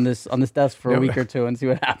the thing on this desk for a week or two and see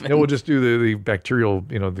what happens. Yeah, we'll just do the bacterial,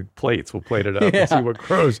 the plates. We'll plate it up and see what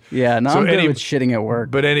grows. Yeah, no, I'm good with shitting at work.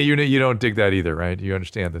 But you don't dig that either, right? You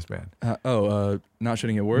understand this, man? Not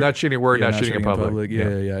shitting at work? Not shitting at work, not shitting in public.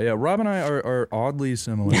 Yeah. Rob and I are oddly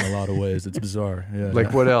similar in a lot of ways. It's bizarre. Yeah.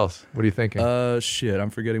 What else? What are you thinking? Shit, I'm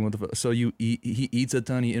forgetting what the so he eats a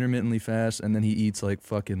ton, he intermittently fasts, and then he eats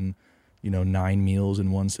fucking 9 meals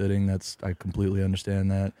in one sitting. I completely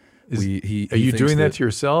understand that. Are you doing that to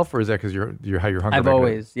yourself, or is that because you're how you're hungry? I've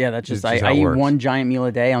always, that's just I eat one giant meal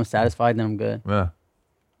a day. I'm satisfied, then I'm good.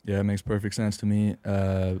 Yeah, it makes perfect sense to me.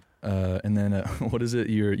 And then what is it?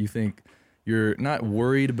 You think you're not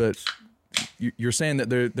worried, but you're saying that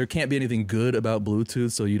there can't be anything good about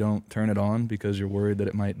Bluetooth, so you don't turn it on because you're worried that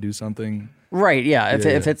it might do something. Right, yeah.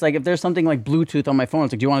 If it's if there's something like Bluetooth on my phone,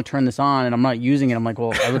 it's like, do you want to turn this on? And I'm not using it. I'm like,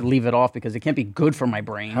 well, I would leave it off because it can't be good for my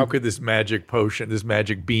brain. How could this magic potion, this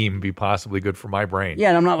magic beam be possibly good for my brain? Yeah,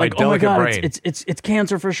 and I'm not like, oh my God, it's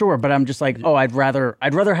cancer for sure. But I'm just like, I'd rather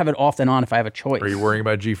have it off than on if I have a choice. Are you worrying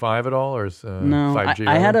about G5 at all? Or is no, 5G?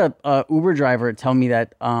 I had a Uber driver tell me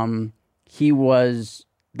that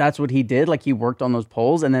that's what he did. Like he worked on those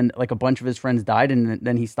poles, and then a bunch of his friends died, and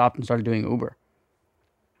then he stopped and started doing Uber.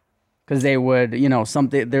 Because they would,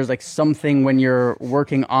 there's something when you're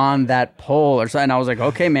working on that pole or something. I was like,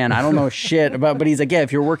 okay, man, I don't know shit about, but he's like, yeah,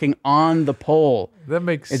 if you're working on the pole,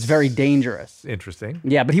 it's very dangerous. Interesting.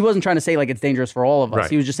 Yeah, but he wasn't trying to say it's dangerous for all of us. Right,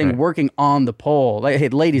 he was just saying working on the pole. Like, hey,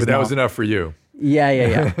 ladies, but that was enough for you.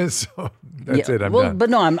 Yeah. So That's it. I'm well, done. but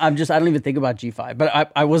no, I'm just I don't even think about G5.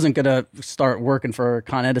 But I wasn't gonna start working for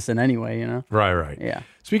Con Edison anyway. You know. Right. Yeah.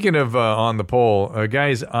 Speaking of on the poll,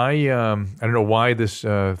 guys, I don't know why this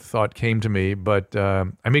thought came to me, but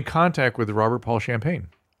I made contact with Robert Paul Champagne.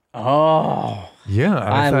 Oh. Yeah,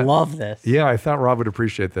 I thought- love this. Yeah, I thought Rob would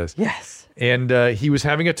appreciate this. Yes. And he was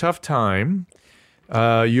having a tough time.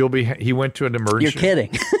 He went to an emergency. You're kidding.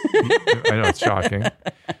 I know, it's shocking.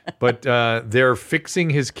 But they're fixing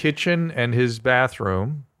his kitchen and his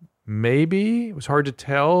bathroom. Maybe. It was hard to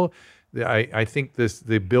tell. I think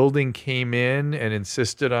the building came in and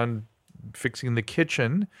insisted on fixing the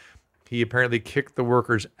kitchen. He apparently kicked the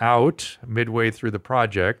workers out midway through the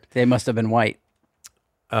project. They must have been white.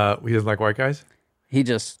 He doesn't like white guys? He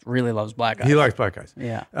just really loves black guys. He likes black guys.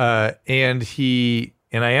 Yeah. And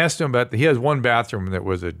I asked him he has one bathroom that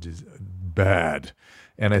was bad.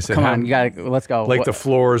 And I said, Come on, let's go. Like the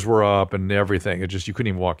floors were up and everything. It just, you couldn't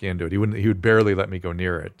even walk into it. He would barely let me go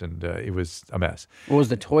near it. And it was a mess. What was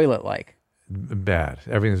the toilet like? Bad.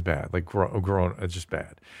 Everything's bad. Like grown, it's just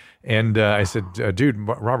bad. And I said, dude,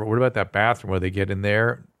 Robert, what about that bathroom where they get in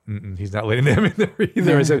there? He's not letting them in there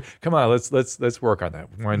either. I said, come on, let's work on that.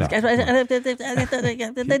 Why not? They don't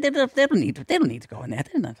need to go in there.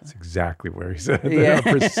 That's exactly where he said. Yeah.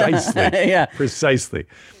 Precisely. Yeah. Precisely.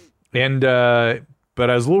 And but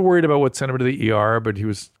I was a little worried about what sent him to the ER, but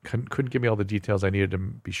he couldn't give me all the details I needed to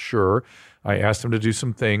be sure. I asked him to do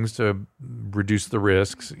some things to reduce the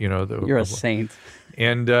risks. You're a saint.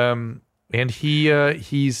 And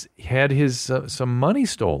he's had his some money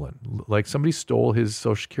stolen. Like somebody stole his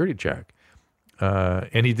Social Security check.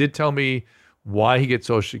 And he did tell me why he gets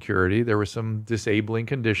Social Security. There were some disabling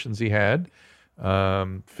conditions he had,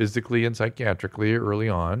 physically and psychiatrically early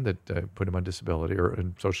on that put him on disability or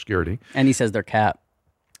in Social Security. And he says they're cap.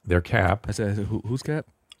 They're cap. I said, who's cap?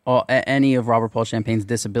 Oh, any of Robert Paul Champagne's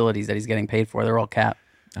disabilities that he's getting paid for, they're all cap.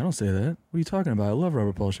 I don't say that. What are you talking about? I love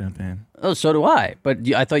Robert Paul Champagne. Oh, so do I.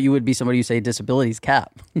 But I thought you would be somebody who say disabilities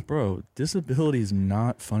cap. Bro, disability is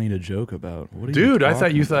not funny to joke about. What are Dude, you I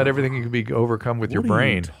thought you thought about? everything could be overcome with your What are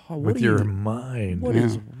you brain, what with are your you- mind. What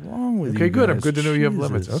is wrong with you? Okay, good. I'm guys? good to know you have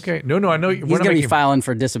limits. Jesus. Okay. No, I know. He's going to be filing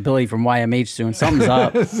for disability from YMH soon. Something's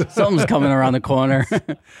up. Something's coming around the corner.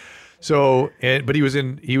 So, but he was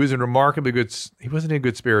in remarkably good. He wasn't in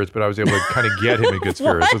good spirits, but I was able to kind of get him in good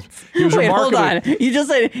spirits. He was Wait, hold remarkably. on. You just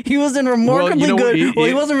said he was in remarkably good.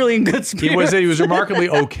 He wasn't really in good spirits. He was remarkably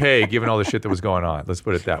okay given all the shit that was going on. Let's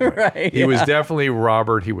put it that way. Right, He was definitely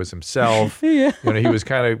Robert. He was himself. Yeah.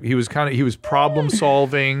 He was problem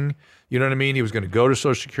solving. You know what I mean? He was going to go to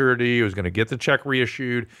Social Security. He was going to get the check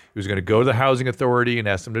reissued. He was going to go to the housing authority and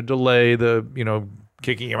ask them to delay the,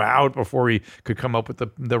 kicking him out before he could come up with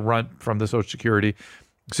the runt from the Social Security.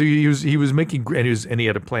 So he was making, and he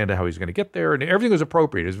had a plan to how he was going to get there, and everything was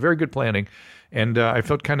appropriate. It was very good planning, and I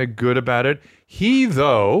felt kind of good about it. He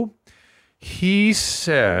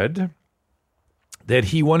said that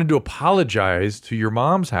he wanted to apologize to your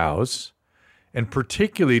mom's house, and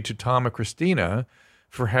particularly to Tom and Christina,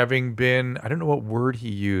 for having been, I don't know what word he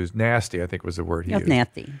used, nasty, I think was the word he That's used.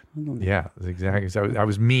 nasty. Yeah, exactly. So I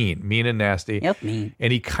was mean and nasty. Yep, mean.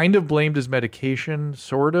 And he kind of blamed his medication,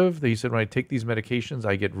 sort of. He said, when I take these medications,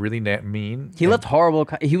 I get really mean. He left horrible.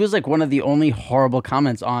 He was like one of the only horrible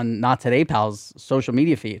comments on Not Today Pal's social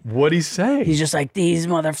media feed. What'd he say? He's just like, these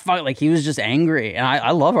motherfuckers. Like, he was just angry. And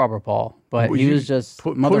I love Robert Paul, but he was just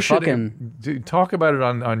motherfucking. Talk about it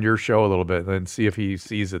on your show a little bit and see if he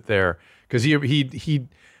sees it there. Because he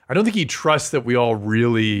I don't think he trusts that we all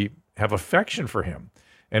really have affection for him.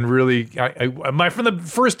 And really, from the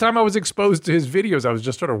first time I was exposed to his videos, I was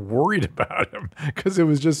just sort of worried about him because it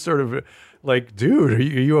was just sort of like, dude, are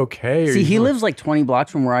you okay? See, he lives like 20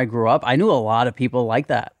 blocks from where I grew up. I knew a lot of people like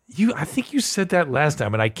that. I think you said that last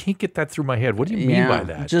time, and I can't get that through my head. What do you mean by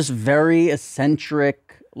that? Just very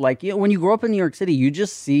eccentric. Like, when you grow up in New York City, you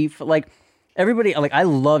just see like. Everybody, like, I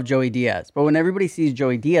love Joey Diaz, but when everybody sees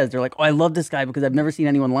Joey Diaz, they're like, oh, I love this guy because I've never seen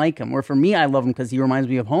anyone like him. Where for me, I love him because he reminds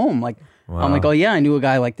me of home. Like, wow. I'm like, oh, yeah, I knew a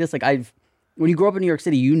guy like this. Like, when you grow up in New York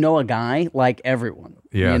City, you know a guy like everyone,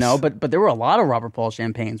 yes. But there were a lot of Robert Paul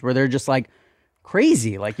Champagnes where they're just like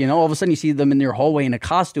crazy. Like, all of a sudden you see them in your hallway in a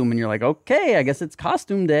costume and you're like, okay, I guess it's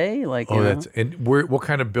costume day. Like, and what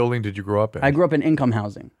kind of building did you grow up in? I grew up in income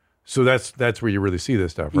housing. So that's where you really see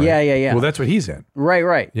this stuff, right? Yeah. Well, that's what he's in.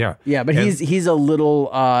 Right. Yeah. Yeah, but he's a little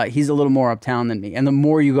more uptown than me. And the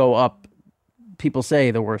more you go up, people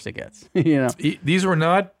say, the worse it gets. These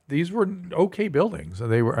were okay buildings.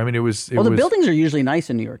 They were. I mean, the buildings are usually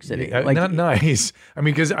nice in New York City. Like, not nice. I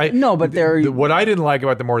mean, because what I didn't like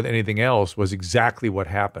about them more than anything else was exactly what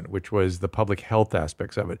happened, which was the public health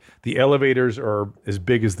aspects of it. The elevators are as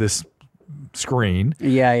big as this screen.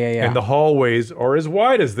 Yeah, yeah, yeah. And the hallways are as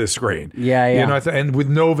wide as this screen. Yeah, yeah. You know, and with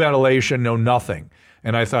no ventilation, no nothing.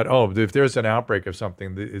 And I thought, oh, if there's an outbreak of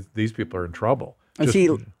something, these people are in trouble. And see,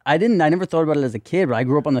 I never thought about it as a kid, but I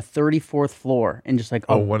grew up on the 34th floor in just like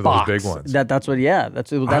a one of box. those big ones. That's what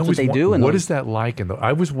they do. What is that like? I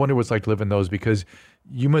always wonder what it's like to live in those, because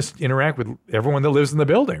you must interact with everyone that lives in the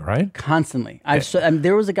building, right? Constantly.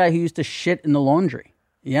 There was a guy who used to shit in the laundry.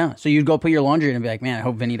 Yeah, so you'd go put your laundry in and be like, man, I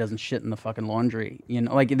hope Vinny doesn't shit in the fucking laundry. You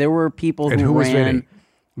know, like there were people who was ran. Vinny?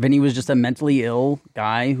 Vinny was just a mentally ill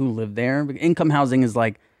guy who lived there. Income housing is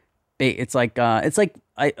like,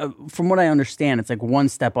 from what I understand, it's like one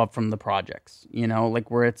step up from the projects, you know, like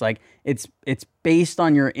where it's like, it's based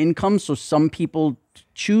on your income. So some people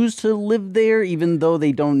choose to live there, even though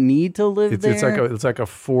they don't need to live there. It's like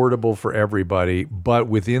affordable for everybody, but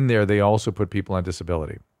within there, they also put people on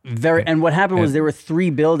disability. And what happened was there were 3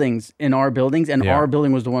 buildings in our buildings, and Yeah. our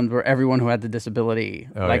building was the one where everyone who had the disability,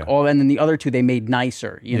 yeah. and then the other 2 they made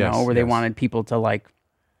nicer, you Yes, know, where they yes. wanted people to like,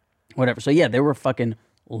 whatever. So yeah, there were fucking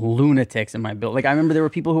lunatics in my building. Like I remember there were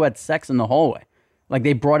people who had sex in the hallway. Like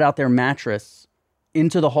they brought out their mattress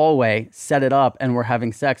into the hallway, set it up, and were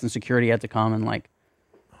having sex, and security had to come and like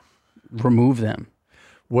remove them.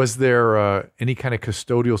 Was there any kind of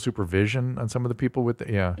custodial supervision on some of the people with the,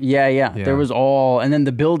 yeah. Yeah. There was and then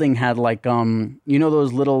the building had like, you know,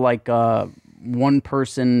 those little like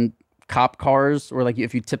 1-person cop cars where like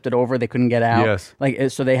if you tipped it over, they couldn't get out. Yes. Like,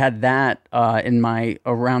 so they had that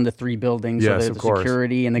around the 3 buildings. Yes, so of the course.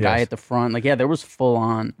 security and the guy Yes. at the front. Like, yeah, there was full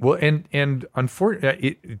on. Well, and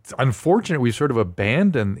it's unfortunate we've sort of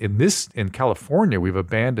abandoned in California, we've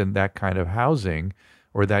abandoned that kind of housing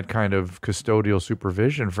or that kind of custodial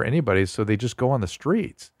supervision for anybody, so they just go on the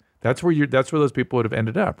streets. That's where those people would have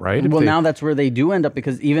ended up, right? Well, now that's where they do end up,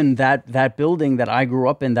 because even that building that I grew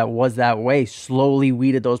up in that was that way slowly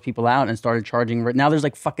weeded those people out and started charging. Now there's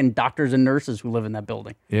like fucking doctors and nurses who live in that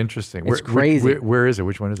building. Interesting. It's crazy. Where is it?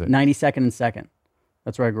 Which one is it? 92nd and 2nd.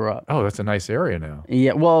 That's where I grew up. Oh, that's a nice area now.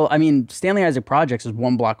 Yeah, well, I mean, Stanley Isaac Projects is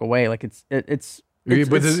 1 block away. Like Those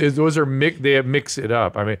are they mix it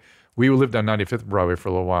up. I mean, we lived on 95th Broadway for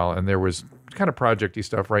a little while, and there was kind of project-y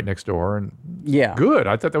stuff right next door, and yeah, good.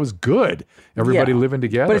 I thought that was good. Everybody living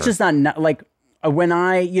together. But it's just not like when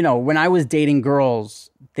I was dating girls,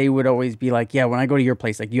 they would always be like, yeah, when I go to your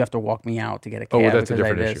place, like you have to walk me out to get a cab. Oh, well, that's a because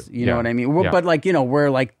different I this. issue. You know what I mean? Well, Yeah. but like, you know, where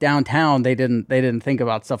like downtown, they didn't think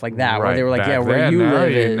about stuff like that. Where they were like, Back yeah, where then, you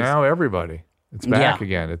live is. now everybody. It's back Yeah.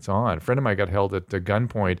 again. It's on. A friend of mine got held at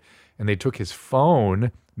gunpoint, and they took his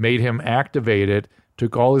phone, made him activate it,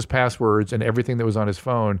 took all his passwords and everything that was on his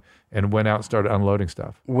phone, and went out and started unloading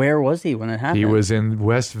stuff. Where was he when it happened? He was in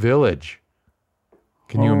West Village.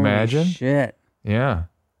 Can you Holy imagine? Shit. Yeah.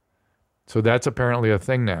 So that's apparently a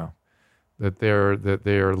thing now, that they're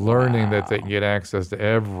learning that they can get access to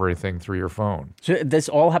everything through your phone So this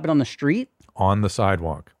all happened on the street? on the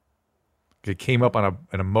sidewalk. It came up on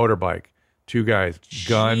a motorbike. 2 guys,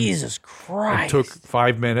 gun. Jesus It Christ. took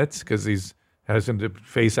 5 minutes because he's has him to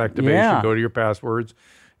face activation, Yeah. go to your passwords.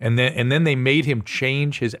 And then they made him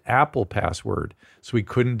change his Apple password so he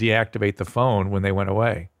couldn't deactivate the phone when they went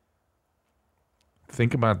away.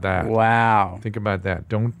 Think about that. Wow. Think about that.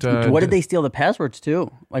 Don't. What did they steal the passwords to?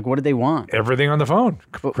 Like, what did they want? Everything on the phone: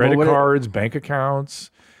 credit cards, bank accounts,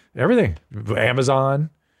 everything.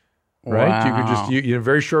 Amazon, right? You could just in a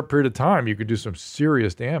very short period of time, you could do some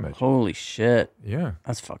serious damage. Holy shit. Yeah,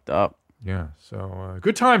 That's fucked up. yeah. So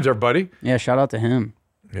good times, everybody. Yeah, shout out to him.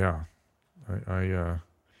 Yeah, I've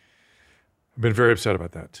been very upset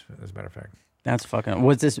about that. As a matter of fact. That's fucking.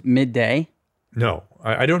 Was this midday? No,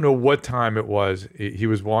 I don't know what time it was. He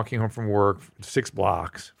was walking home from work, 6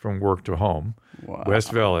 blocks from work to home, Wow. West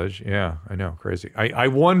Village. Yeah, I know, crazy. I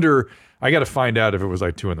wonder. I got to find out if it was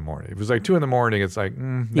like 2 a.m. If it was like 2 a.m, it's like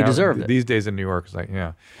He deserved it. These days in New York, it's like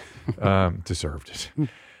deserved it.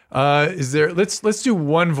 Is there? Let's do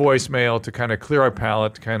one voicemail to kind of clear our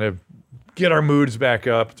palate, to kind of get our moods back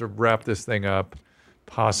up, to wrap this thing up.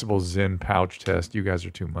 Possible Zyn pouch test. You guys are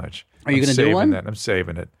too much. Are you going to do one? I'm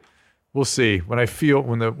saving it. We'll see when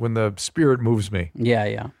the spirit moves me.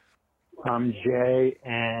 Yeah. I'm Jay,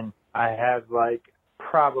 and I have like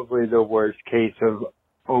probably the worst case of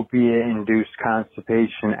opiate-induced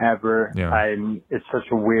constipation ever. Yeah. It's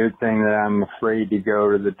such a weird thing that I'm afraid to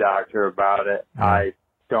go to the doctor about it. Yeah. I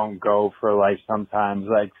don't go for like sometimes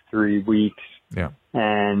like 3 weeks, Yeah.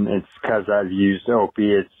 and it's because I've used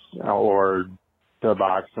opiates or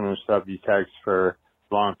Suboxone or Subutex for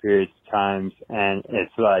long periods of times, and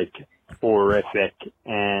it's like horrific,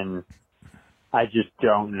 and I just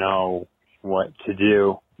don't know what to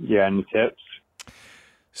do. You got any tips?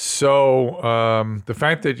 So the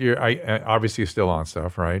fact that you're obviously still on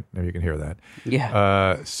stuff, right? Now you can hear that.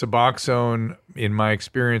 Yeah. Suboxone, in my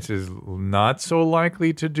experience, is not so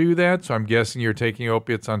likely to do that. So I'm guessing you're taking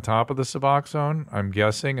opiates on top of the Suboxone. I'm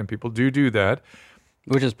guessing, and people do that.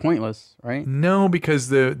 Which is pointless, right? No,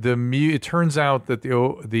 because it turns out that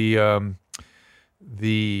the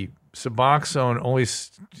Suboxone only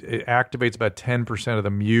it activates about 10% of the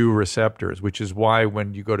mu receptors, which is why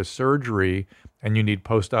when you go to surgery and you need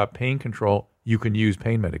post-op pain control, you can use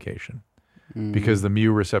pain medication because the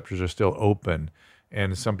mu receptors are still open,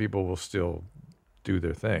 and some people will still do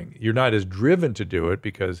their thing. You're not as driven to do it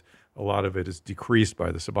because a lot of it is decreased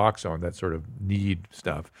by the Suboxone, that sort of need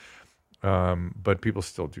stuff. But people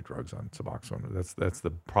still do drugs on Suboxone. That's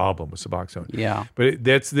the problem with Suboxone. Yeah. But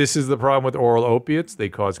this is the problem with oral opiates. They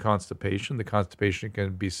cause constipation. The constipation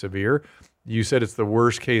can be severe. You said it's the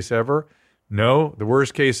worst case ever. No, the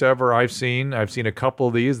worst case ever I've seen a couple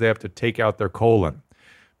of these. They have to take out their colon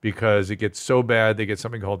because it gets so bad. They get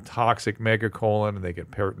something called toxic megacolon, and they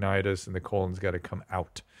get peritonitis, and the colon's got to come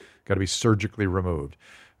out. Got to be surgically removed.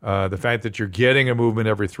 The fact that you're getting a movement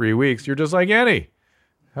every 3 weeks, you're just like any.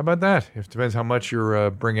 How about that? It depends how much you're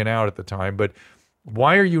bringing out at the time. But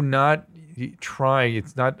why are you not trying?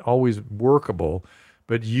 It's not always workable,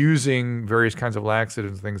 but using various kinds of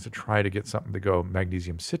laxatives and things to try to get something to go.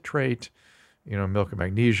 Magnesium citrate, milk of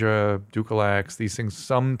magnesia, Ducalax. These things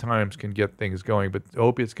sometimes can get things going, but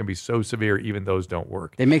opiates can be so severe, even those don't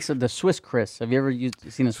work. They make the Swiss Chris. Have you ever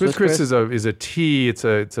seen a Swiss Chris? Is a tea. It's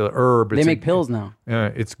a herb. They make pills now.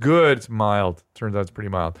 It's good. It's mild. Turns out it's pretty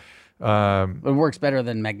mild. It works better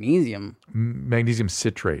than magnesium. Magnesium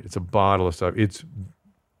citrate. It's a bottle of stuff. It's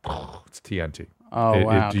TNT. Oh,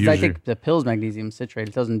 wow. Because I think the pill's magnesium citrate.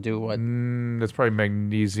 It doesn't do what? That's probably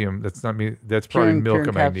magnesium. That's not me. That's probably milk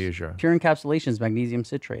of magnesia. Pure encapsulation is magnesium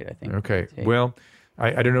citrate, I think. Okay. Well,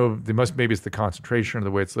 I don't know. Maybe it's the concentration or the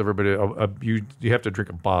way it's delivered, but you have to drink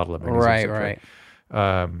a bottle of magnesium citrate.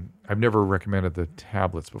 Right. I've never recommended the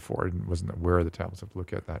tablets before. I wasn't aware of the tablets. I have to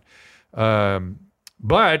look at that.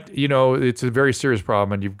 But, it's a very serious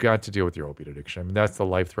problem, and you've got to deal with your opiate addiction. I mean, that's the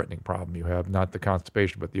life-threatening problem you have, not the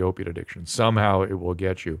constipation, but the opiate addiction. Somehow it will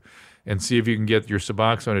get you. And see if you can get your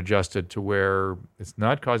Suboxone adjusted to where it's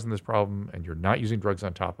not causing this problem and you're not using drugs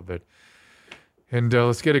on top of it. And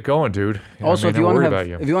let's get it going, dude. Also, if you want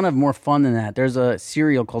to have more fun than that, there's a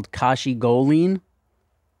cereal called Kashi Goleen.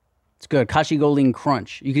 It's good. Kashi Goleen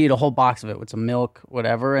Crunch. You can eat a whole box of it with some milk,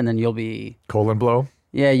 whatever, and then you'll be... Colon blow?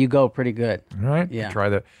 Yeah, you go pretty good. All right. Yeah. Try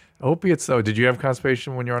that. Opiates, though. Did you have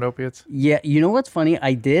constipation when you're on opiates? Yeah. You know what's funny?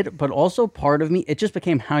 I did, but also part of me, it just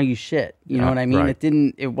became how you shit. You know what I mean?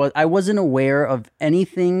 Right. I wasn't aware of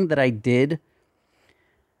anything that I did.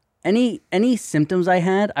 Any symptoms I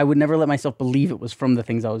had, I would never let myself believe it was from the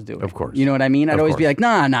things I was doing. Of course. You know what I mean? I'd always be like,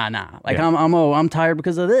 nah. Like, yeah. I'm tired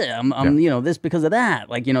because of this. I'm this because of that.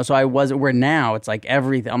 Like, so I wasn't, where now it's like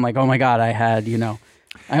everything. I'm like, oh my God, I had,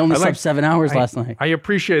 I only slept 7 hours last night. I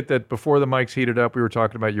appreciate that before the mics heated up, we were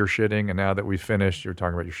talking about your shitting, and now that we finished, you're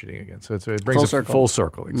talking about your shitting again. So it brings full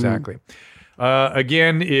circle. Exactly.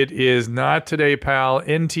 Again, it is Not Today, Pal.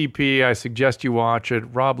 NTP. I suggest you watch it.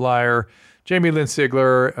 Rob Liar, Jamie Lynn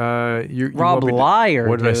Sigler. Rob Liar.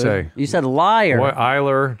 What did I say? You said liar. What?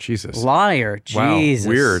 Iler. Jesus. Liar. Jesus.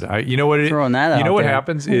 Wow. Weird. You know what? Throwing that out. You know what there.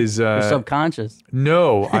 happens is you're subconscious.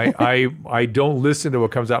 No, I don't listen to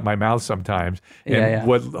what comes out my mouth sometimes. And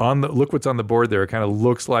look what's on the board there. It kind of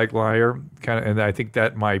looks like liar. And I think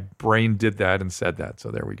that my brain did that and said that. So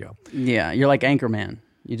there we go. Yeah, you're like Anchorman.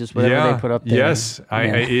 You just whatever they put up there. Yes,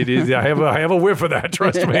 it is. I have a whiff of that.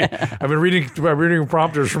 Trust me. I've been reading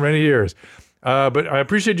prompters for many years. But I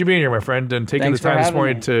appreciate you being here, my friend, and taking the time this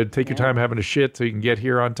morning to take your time having a shit so you can get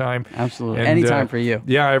here on time. Absolutely, anytime for you.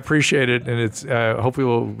 Yeah, I appreciate it, and it's hopefully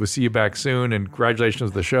we'll see you back soon. And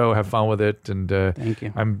congratulations on the show. Have fun with it, and thank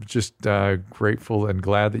you. I'm just grateful and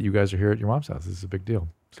glad that you guys are here at your mom's house. This is a big deal.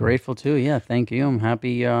 So. Grateful too. Yeah, thank you. I'm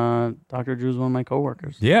happy. Dr. Drew's one of my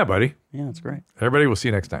coworkers. Yeah, buddy. Yeah, it's great. Everybody, we'll see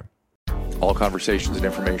you next time. All conversations and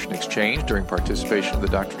information exchanged during participation of the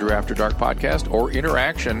Dr. Drew After Dark podcast or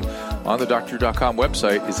interaction on the drdrew.com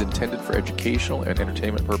website is intended for educational and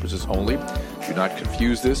entertainment purposes only. Do not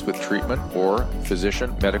confuse this with treatment or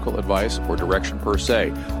physician medical advice or direction per se.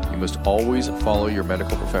 You must always follow your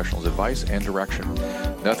medical professional's advice and direction.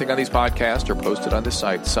 Nothing on these podcasts or posted on this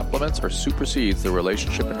site supplements or supersedes the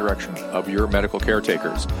relationship and direction of your medical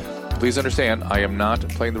caretakers. Please understand, I am not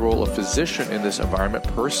playing the role of physician in this environment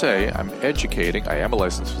per se. I'm educating. I am a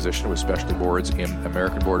licensed physician with specialty boards in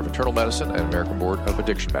American Board of Internal Medicine and American Board of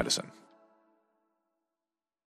Addiction Medicine.